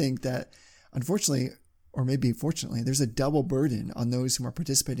 So I think that unfortunately, or maybe fortunately, there's a double burden on those who are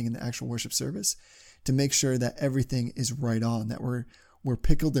participating in the actual worship service to make sure that everything is right on, that we're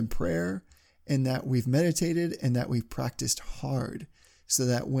pickled in prayer, and that we've meditated and that we've practiced hard so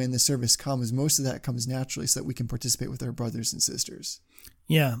that when the service comes, most of that comes naturally so that we can participate with our brothers and sisters.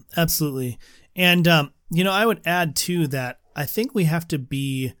 Yeah, absolutely. And, I would add too that I think we have to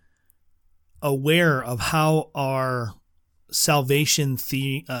be aware of how our salvation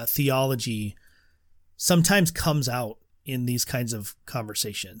theology sometimes comes out in these kinds of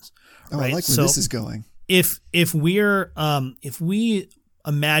conversations. Oh, right? I like where this is going. If we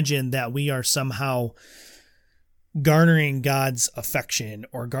imagine that we are somehow garnering God's affection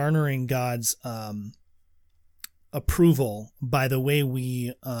or garnering God's approval by the way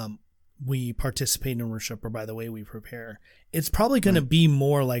we participate in worship or by the way we prepare, it's probably going to be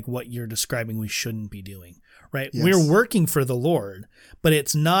more like what you're describing we shouldn't be doing, right? Yes. We're working for the Lord, but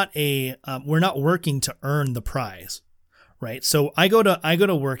it's not we're not working to earn the prize. Right. So I go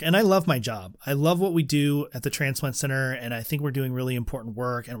to work and I love my job. I love what we do at the Transplant Center. And I think we're doing really important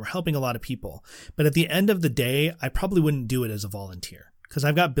work and we're helping a lot of people. But at the end of the day, I probably wouldn't do it as a volunteer because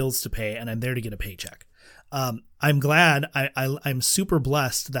I've got bills to pay and I'm there to get a paycheck. I'm glad I'm super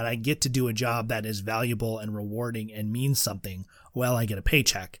blessed that I get to do a job that is valuable and rewarding and means something while I get a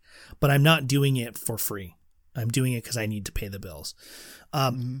paycheck, but I'm not doing it for free. I'm doing it because I need to pay the bills.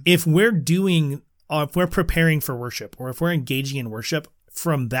 If we're preparing for worship or if we're engaging in worship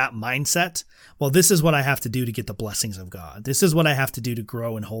from that mindset, well, this is what I have to do to get the blessings of God. This is what I have to do to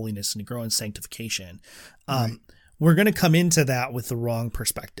grow in holiness and to grow in sanctification. We're going to come into that with the wrong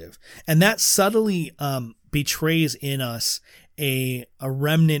perspective. And that subtly betrays in us a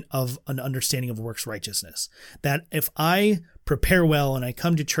remnant of an understanding of works righteousness. That if I prepare well and I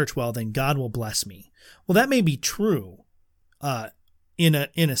come to church well, then God will bless me. Well, that may be true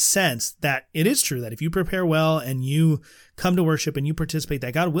in a sense that it is true that if you prepare well and you come to worship and you participate,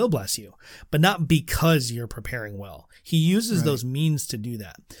 that God will bless you, but not because you're preparing well. He uses those means to do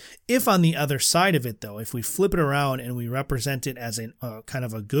that. If on the other side of it, though, if we flip it around and we represent it as a kind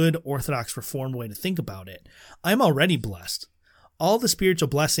of a good Orthodox Reformed way to think about it, I'm already blessed. All the spiritual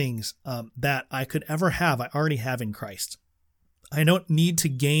blessings that I could ever have, I already have in Christ. I don't need to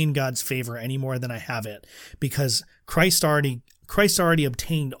gain God's favor any more than I have it, because Christ already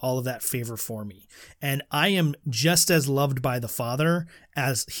obtained all of that favor for me. And I am just as loved by the Father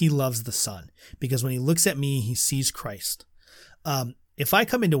as he loves the Son, because when he looks at me, he sees Christ. If I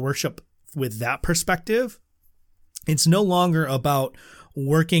come into worship with that perspective, it's no longer about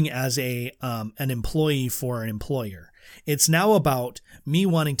working as an employee for an employer. It's now about me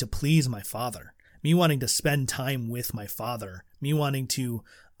wanting to please my Father, me wanting to spend time with my Father, me wanting to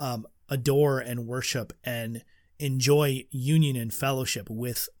adore and worship and enjoy union and fellowship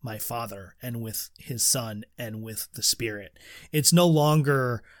with my Father and with his Son and with the Spirit. It's no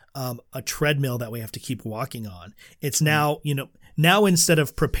longer a treadmill that we have to keep walking on. It's now, now instead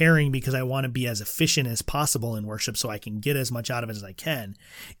of preparing because I want to be as efficient as possible in worship so I can get as much out of it as I can,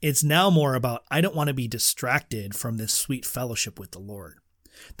 it's now more about I don't want to be distracted from this sweet fellowship with the Lord.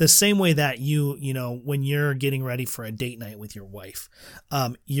 The same way that when you're getting ready for a date night with your wife,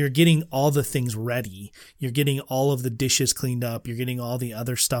 you're getting all the things ready. You're getting all of the dishes cleaned up. You're getting all the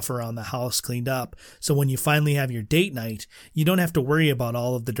other stuff around the house cleaned up. So when you finally have your date night, you don't have to worry about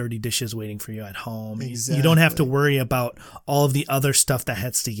all of the dirty dishes waiting for you at home. Exactly. You don't have to worry about all of the other stuff that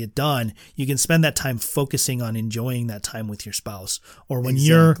has to get done. You can spend that time focusing on enjoying that time with your spouse. Or when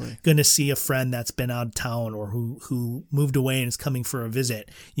you're going to see a friend that's been out of town or who moved away and is coming for a visit,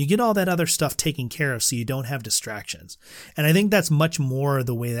 you get all that other stuff taken care of so you don't have distractions. And I think that's much more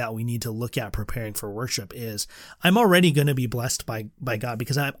the way that we need to look at preparing for worship is I'm already going to be blessed by God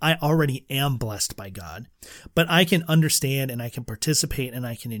because I already am blessed by God. But I can understand and I can participate and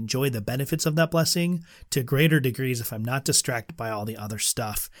I can enjoy the benefits of that blessing to greater degrees if I'm not distracted by all the other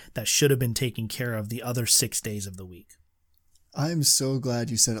stuff that should have been taken care of the other 6 days of the week. I'm so glad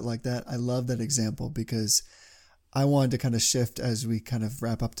you said it like that. I love that example because I wanted to kind of shift as we kind of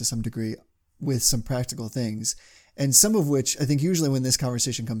wrap up to some degree with some practical things. And some of which I think usually when this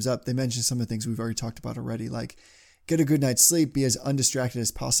conversation comes up, they mention some of the things we've already talked about already, like get a good night's sleep, be as undistracted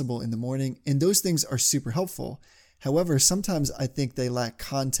as possible in the morning. And those things are super helpful. However, sometimes I think they lack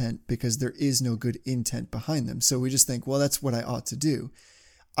content because there is no good intent behind them. So we just think, well, that's what I ought to do.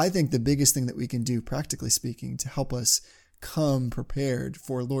 I think the biggest thing that we can do, practically speaking, to help us come prepared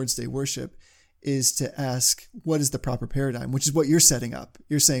for Lord's Day worship is to ask, what is the proper paradigm, which is what you're setting up.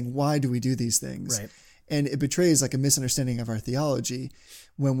 You're saying, why do we do these things? Right. And it betrays like a misunderstanding of our theology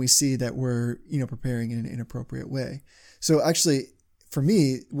when we see that we're, preparing in an inappropriate way. So actually, for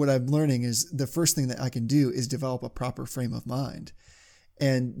me, what I'm learning is the first thing that I can do is develop a proper frame of mind.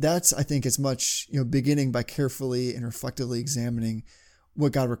 And that's, I think, as much, beginning by carefully and reflectively examining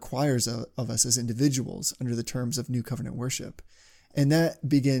what God requires of us as individuals under the terms of New Covenant worship. And that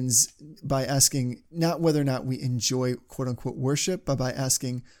begins by asking not whether or not we enjoy quote unquote worship, but by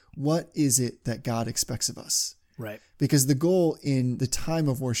asking, what is it that God expects of us? Right. Because the goal in the time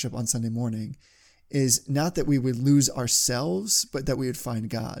of worship on Sunday morning is not that we would lose ourselves, but that we would find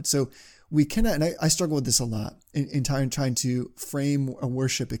God. So we cannot, and I struggle with this a lot in trying to frame a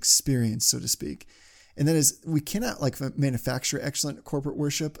worship experience, so to speak. And that is, we cannot manufacture excellent corporate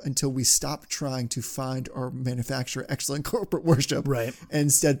worship until we stop trying to find or manufacture excellent corporate worship, right, and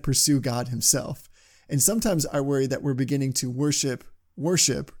instead pursue God himself. And sometimes I worry that we're beginning to worship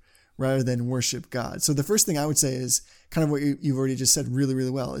rather than worship God. So the first thing I would say is kind of what you've already just said really,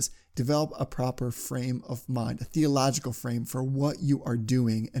 really well is develop a proper frame of mind, a theological frame for what you are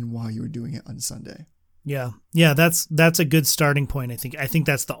doing and why you are doing it on Sunday. Yeah, that's a good starting point. I think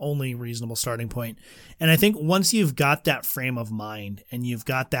that's the only reasonable starting point. And I think once you've got that frame of mind and you've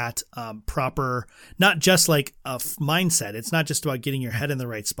got that proper, not just like a mindset, it's not just about getting your head in the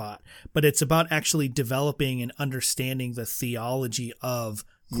right spot, but it's about actually developing and understanding the theology of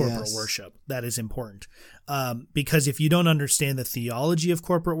corporate worship. That is important. Because if you don't understand the theology of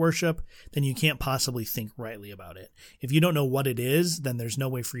corporate worship, then you can't possibly think rightly about it. If you don't know what it is, then there's no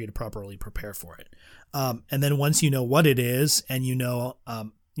way for you to properly prepare for it. And then once you know what it is and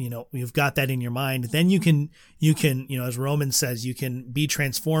you've got that in your mind, then you can, as Romans says, you can be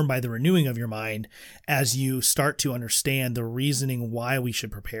transformed by the renewing of your mind as you start to understand the reasoning why we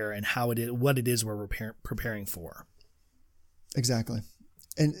should prepare and what it is we're preparing for. Exactly.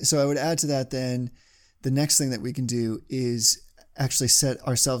 And so I would add to that then, the next thing that we can do is actually set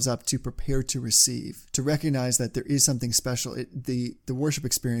ourselves up to prepare to receive, to recognize that there is something special. The worship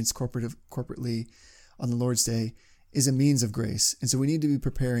experience corporately on the Lord's Day is a means of grace. And so we need to be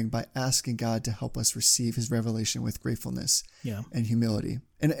preparing by asking God to help us receive his revelation with gratefulness and humility.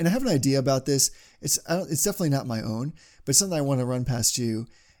 And I have an idea about this. It's definitely not my own, but something I want to run past you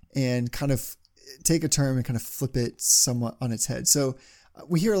and kind of take a term and kind of flip it somewhat on its head. So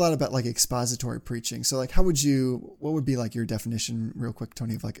we hear a lot about like expository preaching. So like, what would be like your definition real quick,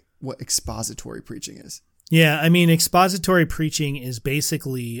 Tony, of like what expository preaching is? Yeah, I mean, expository preaching is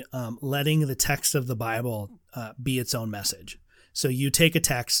basically letting the text of the Bible be its own message. So you take a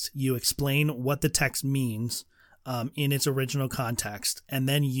text, you explain what the text means in its original context, and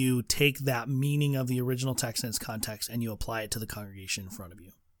then you take that meaning of the original text in its context and you apply it to the congregation in front of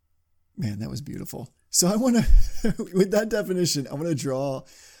you. Man, that was beautiful. So I want to, with that definition, I want to draw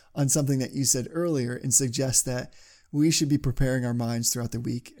on something that you said earlier and suggest that we should be preparing our minds throughout the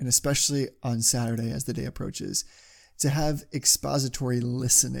week, and especially on Saturday as the day approaches, to have expository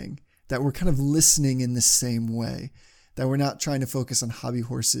listening, that we're kind of listening in the same way, that we're not trying to focus on hobby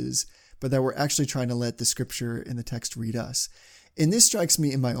horses, but that we're actually trying to let the scripture in the text read us. And this strikes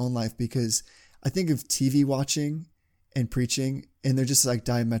me in my own life because I think of TV watching and preaching, and they're just like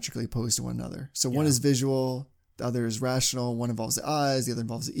diametrically opposed to one another. So one is visual, the other is rational. One involves the eyes, the other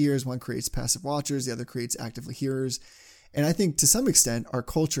involves the ears. One creates passive watchers, the other creates actively hearers. And I think to some extent, our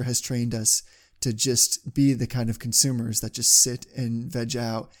culture has trained us to just be the kind of consumers that just sit and veg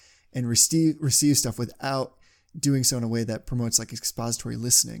out and receive stuff without doing so in a way that promotes like expository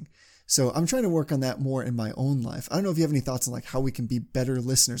listening. So I'm trying to work on that more in my own life. I don't know if you have any thoughts on like how we can be better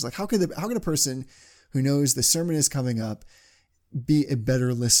listeners. Like how can a person who knows the sermon is coming up be a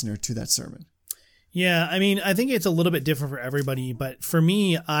better listener to that sermon? Yeah, I mean, I think it's a little bit different for everybody, but for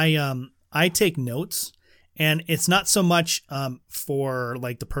me, I take notes, and it's not so much for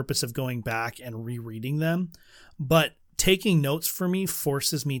like the purpose of going back and rereading them, but taking notes for me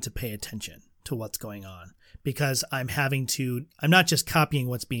forces me to pay attention to what's going on, because I'm not just copying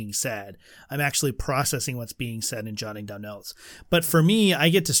what's being said, I'm actually processing what's being said and jotting down notes. But for me, I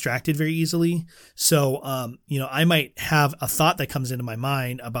get distracted very easily. So, I might have a thought that comes into my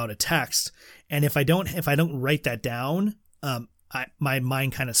mind about a text, and if I don't write that down, my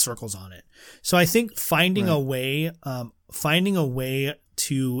mind kind of circles on it. So I think finding a way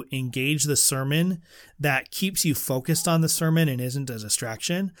to engage the sermon that keeps you focused on the sermon and isn't a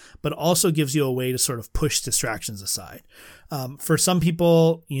distraction, but also gives you a way to sort of push distractions aside. For some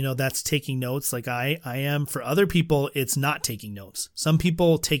people, that's taking notes like I am. For other people, it's not taking notes. Some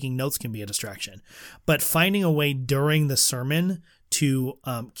people taking notes can be a distraction, but finding a way during the sermon to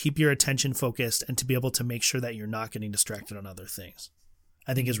keep your attention focused and to be able to make sure that you're not getting distracted on other things,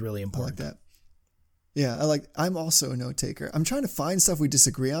 I think is really important. I like that. Yeah, I'm also a note taker. I'm trying to find stuff we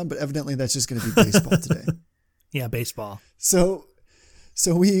disagree on, but evidently that's just going to be baseball today. Yeah, baseball. So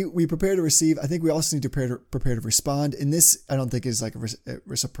we prepare to receive. I think we also need to prepare to respond. And this, I don't think is like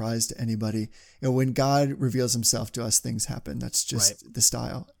a surprise to anybody. When God reveals himself to us, things happen. That's just the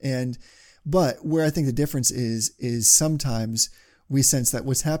style. But where I think the difference is sometimes we sense that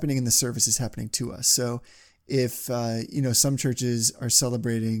what's happening in the service is happening to us. So if, some churches are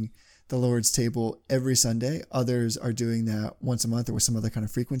celebrating the Lord's table every Sunday, others are doing that once a month or with some other kind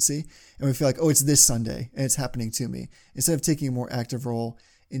of frequency, and we feel like, oh, it's this Sunday and it's happening to me. Instead of taking a more active role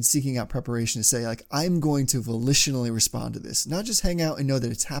in seeking out preparation to say, like, I'm going to volitionally respond to this, not just hang out and know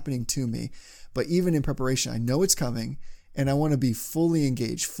that it's happening to me, but even in preparation, I know it's coming and I want to be fully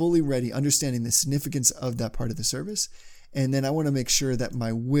engaged, fully ready, understanding the significance of that part of the service. And then I want to make sure that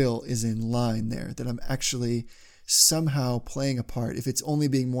my will is in line there, that I'm actually somehow playing a part, if it's only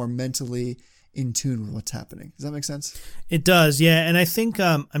being more mentally in tune with what's happening. Does that make sense? It does, yeah. And I think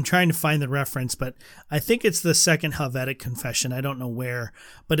I'm trying to find the reference, but I think it's the Second Helvetic Confession. I don't know where,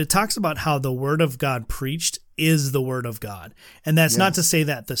 but it talks about how the word of God preached is the word of God. And that's not to say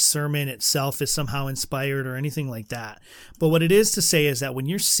that the sermon itself is somehow inspired or anything like that. But what it is to say is that when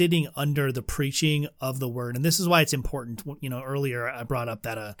you're sitting under the preaching of the word, and this is why it's important, earlier I brought up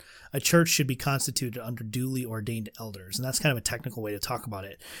that a church should be constituted under duly ordained elders. And that's kind of a technical way to talk about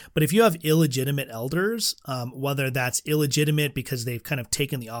it. But if you have illegitimate elders, whether that's illegitimate because they've kind of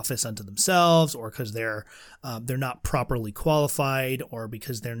taken the office unto themselves, or because they're not properly qualified, or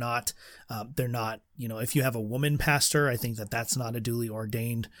because they're not They're not, if you have a woman pastor, I think that that's not a duly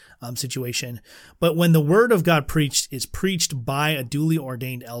ordained situation. But when the word of God is preached by a duly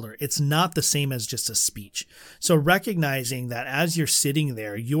ordained elder, it's not the same as just a speech. So recognizing that as you're sitting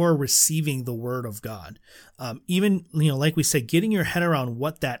there, you're receiving the word of God. Even, like we said, getting your head around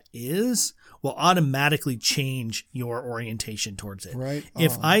what that is will automatically change your orientation towards it. Right.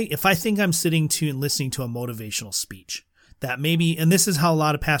 If I think I'm sitting to and listening to a motivational speech, that maybe, and this is how a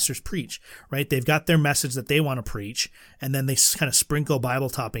lot of pastors preach, right? They've got their message that they want to preach, and then they kind of sprinkle Bible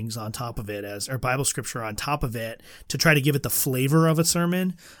toppings on top of it or Bible scripture on top of it to try to give it the flavor of a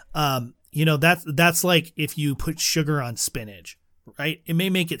sermon. That's like if you put sugar on spinach, right? It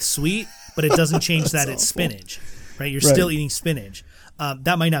may make it sweet, but it doesn't change that it's spinach, right? You're still eating spinach.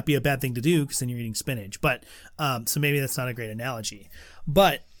 That might not be a bad thing to do because then you're eating spinach, but so maybe that's not a great analogy.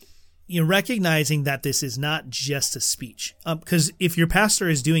 But recognizing that this is not just a speech, because if your pastor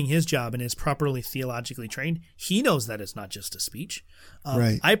is doing his job and is properly theologically trained, he knows that it's not just a speech.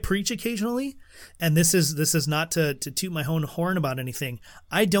 Right. I preach occasionally, and this is not to toot my own horn about anything.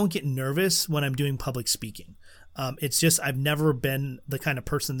 I don't get nervous when I'm doing public speaking. It's just I've never been the kind of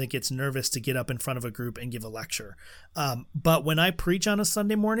person that gets nervous to get up in front of a group and give a lecture. But when I preach on a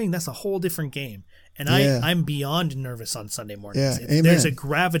Sunday morning, that's a whole different game. And I'm beyond nervous on Sunday mornings. Yeah, there's a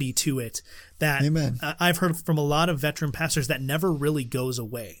gravity to it that Amen. I've heard from a lot of veteran pastors that never really goes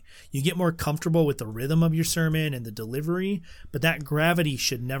away. You get more comfortable with the rhythm of your sermon and the delivery, but that gravity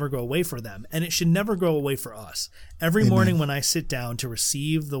should never go away for them. And it should never go away for us. Every morning when I sit down to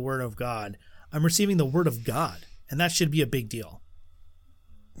receive the word of God, I'm receiving the word of God, and that should be a big deal.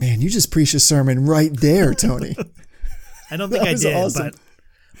 Man, you just preached a sermon right there, Tony. I don't think I did, awesome.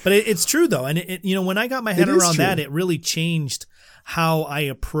 But it's true though. And when I got my head around that, it really changed how I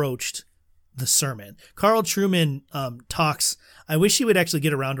approached the sermon. Carl Trueman talks, I wish he would actually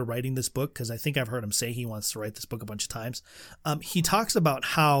get around to writing this book, because I think I've heard him say he wants to write this book a bunch of times. He talks about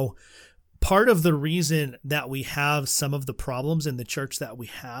how part of the reason that we have some of the problems in the church that we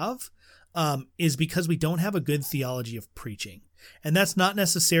have is because we don't have a good theology of preaching. And that's not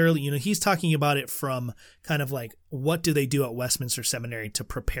necessarily, he's talking about it from kind of like, what do they do at Westminster Seminary to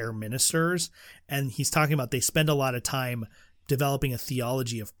prepare ministers? And he's talking about they spend a lot of time developing a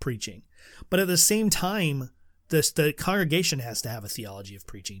theology of preaching. But at the same time, the congregation has to have a theology of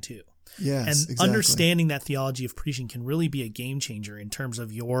preaching too. Yes, and exactly. Understanding that theology of preaching can really be a game changer in terms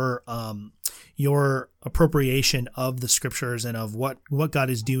of your appropriation of the scriptures and of what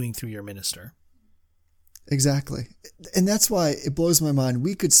God is doing through your minister. Exactly. And that's why it blows my mind.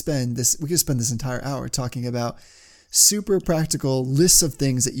 We could spend this entire hour talking about super practical lists of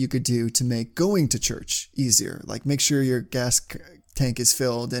things that you could do to make going to church easier. Like make sure your gas tank is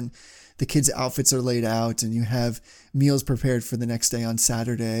filled and the kids' outfits are laid out and you have meals prepared for the next day on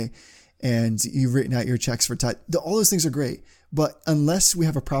Saturday and you've written out your checks for tithe. All those things are great. But unless we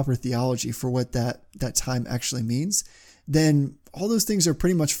have a proper theology for what that time actually means, then all those things are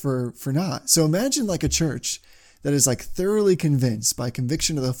pretty much for naught. So imagine like a church that is like thoroughly convinced by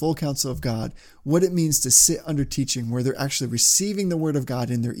conviction of the full counsel of God what it means to sit under teaching where they're actually receiving the word of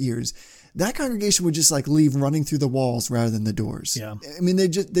God in their ears. That congregation would just like leave running through the walls rather than the doors. Yeah. I mean, they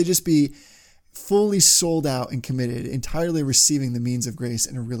just be fully sold out and committed, entirely receiving the means of grace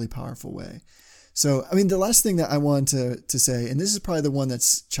in a really powerful way. So, I mean, the last thing that I want to say, and this is probably the one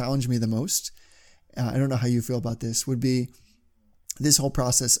that's challenged me the most, I don't know how you feel about this, would be this whole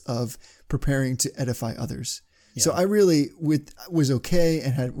process of preparing to edify others. Yeah. So I really was okay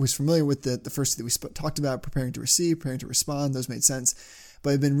and was familiar with the first that we talked about, preparing to receive, preparing to respond. Those made sense.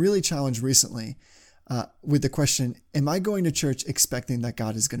 But I've been really challenged recently with the question, am I going to church expecting that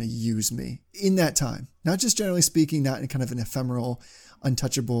God is going to use me in that time? Not just generally speaking, not in kind of an ephemeral,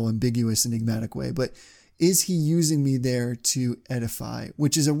 untouchable, ambiguous, enigmatic way, but is he using me there to edify,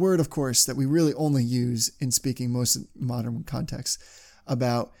 which is a word, of course, that we really only use in speaking most modern contexts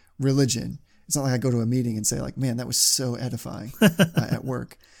about religion. It's not like I go to a meeting and say like, man, that was so edifying at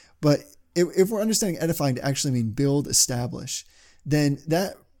work. But if we're understanding edifying to actually mean build, establish, then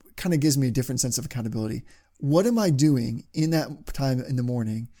that kind of gives me a different sense of accountability. What am I doing in that time in the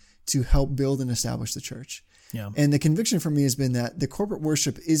morning to help build and establish the church? Yeah. And the conviction for me has been that the corporate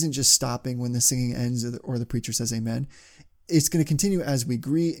worship isn't just stopping when the singing ends or the preacher says amen. It's going to continue as we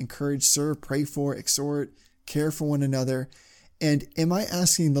greet, encourage, serve, pray for, exhort, care for one another. And am I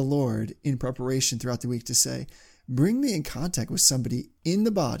asking the Lord in preparation throughout the week to say, bring me in contact with somebody in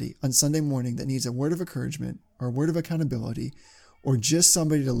the body on Sunday morning that needs a word of encouragement or a word of accountability or just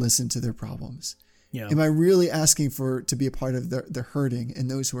somebody to listen to their problems? Yeah. Am I really asking to be a part of the hurting and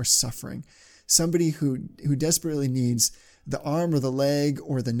those who are suffering? Somebody who desperately needs the arm or the leg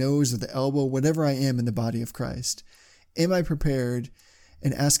or the nose or the elbow, whatever I am in the body of Christ? Am I prepared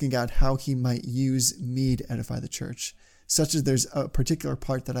and asking God how he might use me to edify the church, such as there's a particular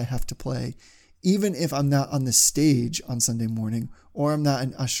part that I have to play, even if I'm not on the stage on Sunday morning or I'm not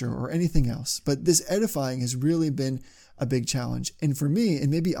an usher or anything else. But this edifying has really been a big challenge. And for me,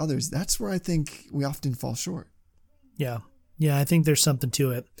 and maybe others, that's where I think we often fall short. Yeah. Yeah, I think there's something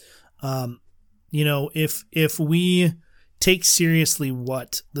to it. If we take seriously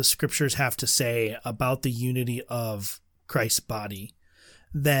what the scriptures have to say about the unity of Christ's body,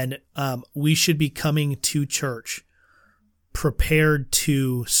 then we should be coming to church prepared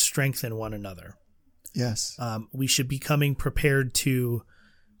to strengthen one another. Yes. We should be coming prepared to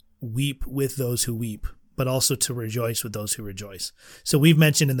weep with those who weep, but also to rejoice with those who rejoice. So we've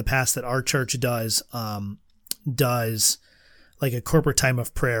mentioned in the past that our church does like a corporate time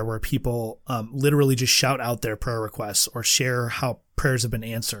of prayer where people literally just shout out their prayer requests or share how prayers have been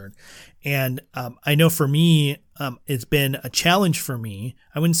answered. And I know for me, it's been a challenge for me.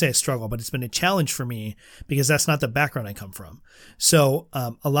 I wouldn't say a struggle, but it's been a challenge for me because that's not the background I come from. So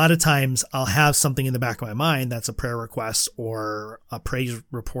a lot of times I'll have something in the back of my mind that's a prayer request or a praise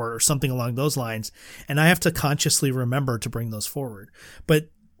report or something along those lines. And I have to consciously remember to bring those forward.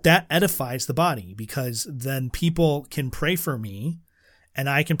 But that edifies the body because then people can pray for me and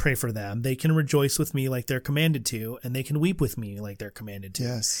I can pray for them. They can rejoice with me like they're commanded to, and they can weep with me like they're commanded to.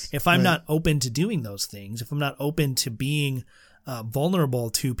 Yes. If I'm not open to doing those things, if I'm not open to being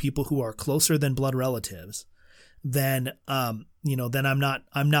vulnerable to people who are closer than blood relatives, then then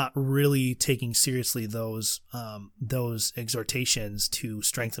I'm not really taking seriously those exhortations to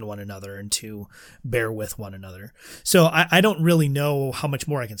strengthen one another and to bear with one another. So I don't really know how much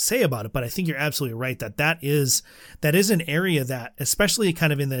more I can say about it, but I think you're absolutely right that is an area that, especially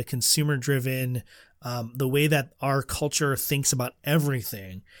kind of in the consumer driven, the way that our culture thinks about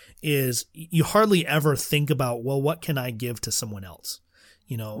everything is you hardly ever think about, well, what can I give to someone else?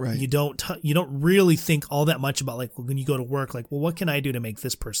 Right. You don't really think all that much about like when you go to work, like, well, what can I do to make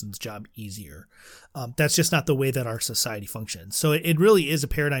this person's job easier? That's just not the way that our society functions. So it really is a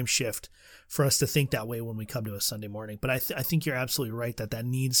paradigm shift for us to think that way when we come to a Sunday morning. But I think you're absolutely right that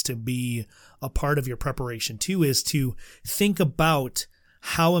needs to be a part of your preparation too, is to think about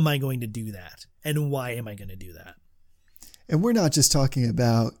how am I going to do that and why am I going to do that? And we're not just talking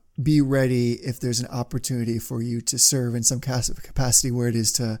about be ready if there's an opportunity for you to serve in some capacity where it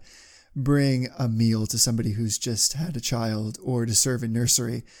is to bring a meal to somebody who's just had a child or to serve in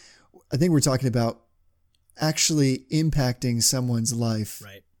nursery. I think we're talking about actually impacting someone's life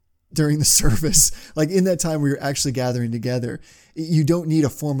right during the service. Like in that time where you're actually gathering together, you don't need a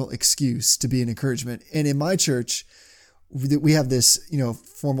formal excuse to be an encouragement. And in my church, we have this,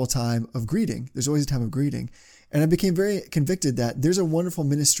 formal time of greeting. There's always a time of greeting. And I became very convicted that there's a wonderful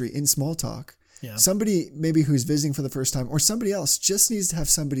ministry in small talk. Yeah. Somebody maybe who's visiting for the first time or somebody else just needs to have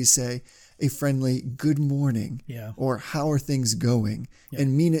somebody say a friendly good morning or how are things going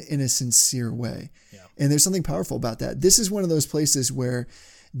and mean it in a sincere way. Yeah. And there's something powerful about that. This is one of those places where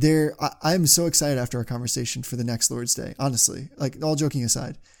I'm so excited after our conversation for the next Lord's Day, honestly, like all joking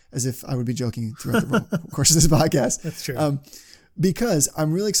aside, as if I would be joking throughout the course of this podcast. That's true. Because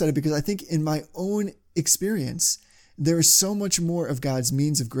I'm really excited because I think in my own experience, there is so much more of God's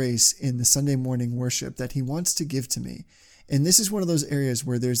means of grace in the Sunday morning worship that he wants to give to me. And this is one of those areas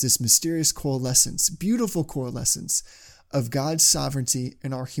where there's this mysterious coalescence, beautiful coalescence of God's sovereignty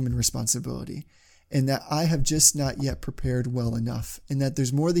and our human responsibility. And that I have just not yet prepared well enough. And that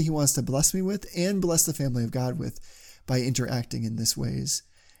there's more that he wants to bless me with and bless the family of God with by interacting in this ways.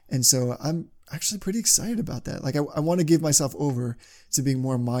 And so I'm actually pretty excited about that. Like I want to give myself over to being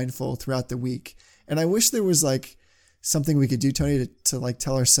more mindful throughout the week. And I wish there was like something we could do, Tony, to like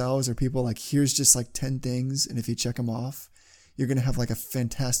tell ourselves or people like, here's just like 10 things. And if you check them off, you're going to have like a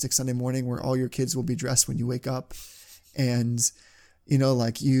fantastic Sunday morning where all your kids will be dressed when you wake up. And,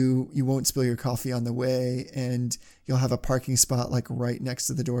 like you won't spill your coffee on the way and you'll have a parking spot like right next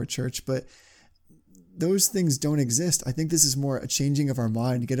to the door at church. But those things don't exist. I think this is more a changing of our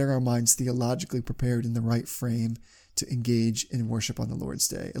mind, getting our minds theologically prepared in the right frame to engage in worship on the Lord's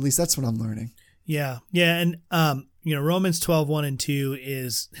Day. At least that's what I'm learning. Yeah. Yeah. And, Romans 12:1 and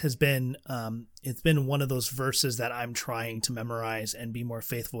 2 has been it's been one of those verses that I'm trying to memorize and be more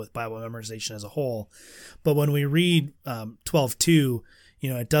faithful with Bible memorization as a whole. But when we read 12:2,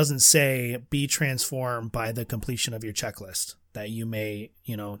 it doesn't say be transformed by the completion of your checklist that you may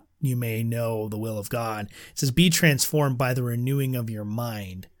know the will of God. It says be transformed by the renewing of your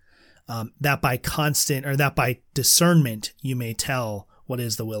mind, that by discernment you may tell what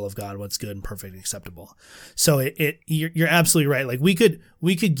is the will of God, what's good and perfect and acceptable. So you're absolutely right. Like we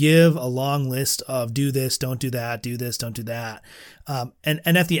could give a long list of do this, don't do that, do this, don't do that. And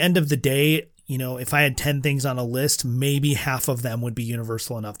at the end of the day, if I had 10 things on a list, maybe half of them would be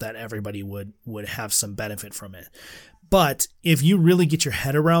universal enough that everybody would have some benefit from it. But if you really get your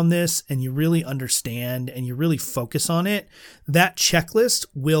head around this and you really understand and you really focus on it, that checklist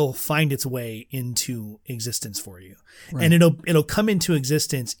will find its way into existence for you. Right. And it'll come into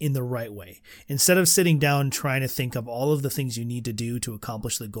existence in the right way. Instead of sitting down trying to think of all of the things you need to do to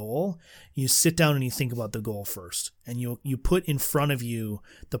accomplish the goal, you sit down and you think about the goal first. And you put in front of you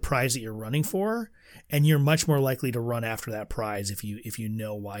the prize that you're running for, and you're much more likely to run after that prize if you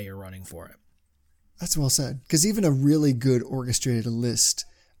know why you're running for it. That's well said. Because even a really good orchestrated list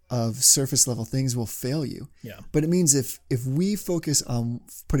of surface level things will fail you. Yeah. But it means if we focus on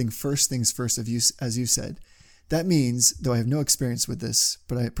putting first things first, as you said, that means, though I have no experience with this,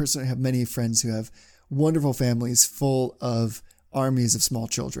 but I personally have many friends who have wonderful families full of armies of small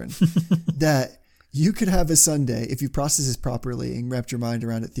children, that you could have a Sunday, if you process this properly and wrapped your mind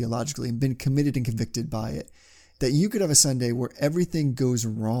around it theologically and been committed and convicted by it, that you could have a Sunday where everything goes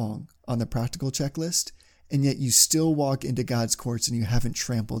wrong on the practical checklist, and yet you still walk into God's courts and you haven't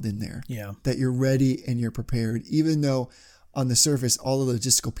trampled in there. Yeah. That you're ready and you're prepared, even though on the surface all the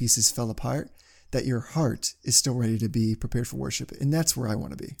logistical pieces fell apart, that your heart is still ready to be prepared for worship. And that's where I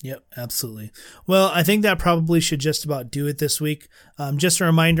want to be. Yep, absolutely. Well, I think that probably should just about do it this week. Just a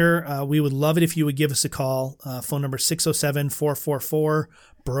reminder, we would love it if you would give us a call. Phone number 607-444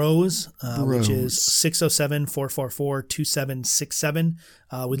 BROS, which is 607-444-2767.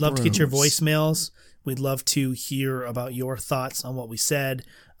 We'd love to get your voicemails. We'd love to hear about your thoughts on what we said.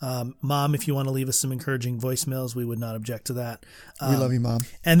 Mom, if you want to leave us some encouraging voicemails, we would not object to that. We love you, Mom.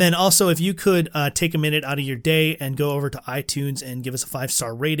 And then also, if you could take a minute out of your day and go over to iTunes and give us a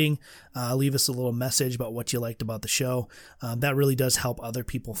 5-star rating, leave us a little message about what you liked about the show. That really does help other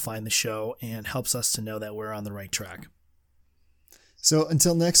people find the show and helps us to know that we're on the right track. So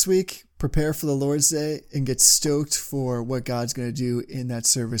until next week, prepare for the Lord's Day and get stoked for what God's going to do in that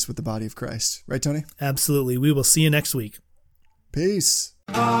service with the body of Christ. Right, Tony? Absolutely. We will see you next week. Peace.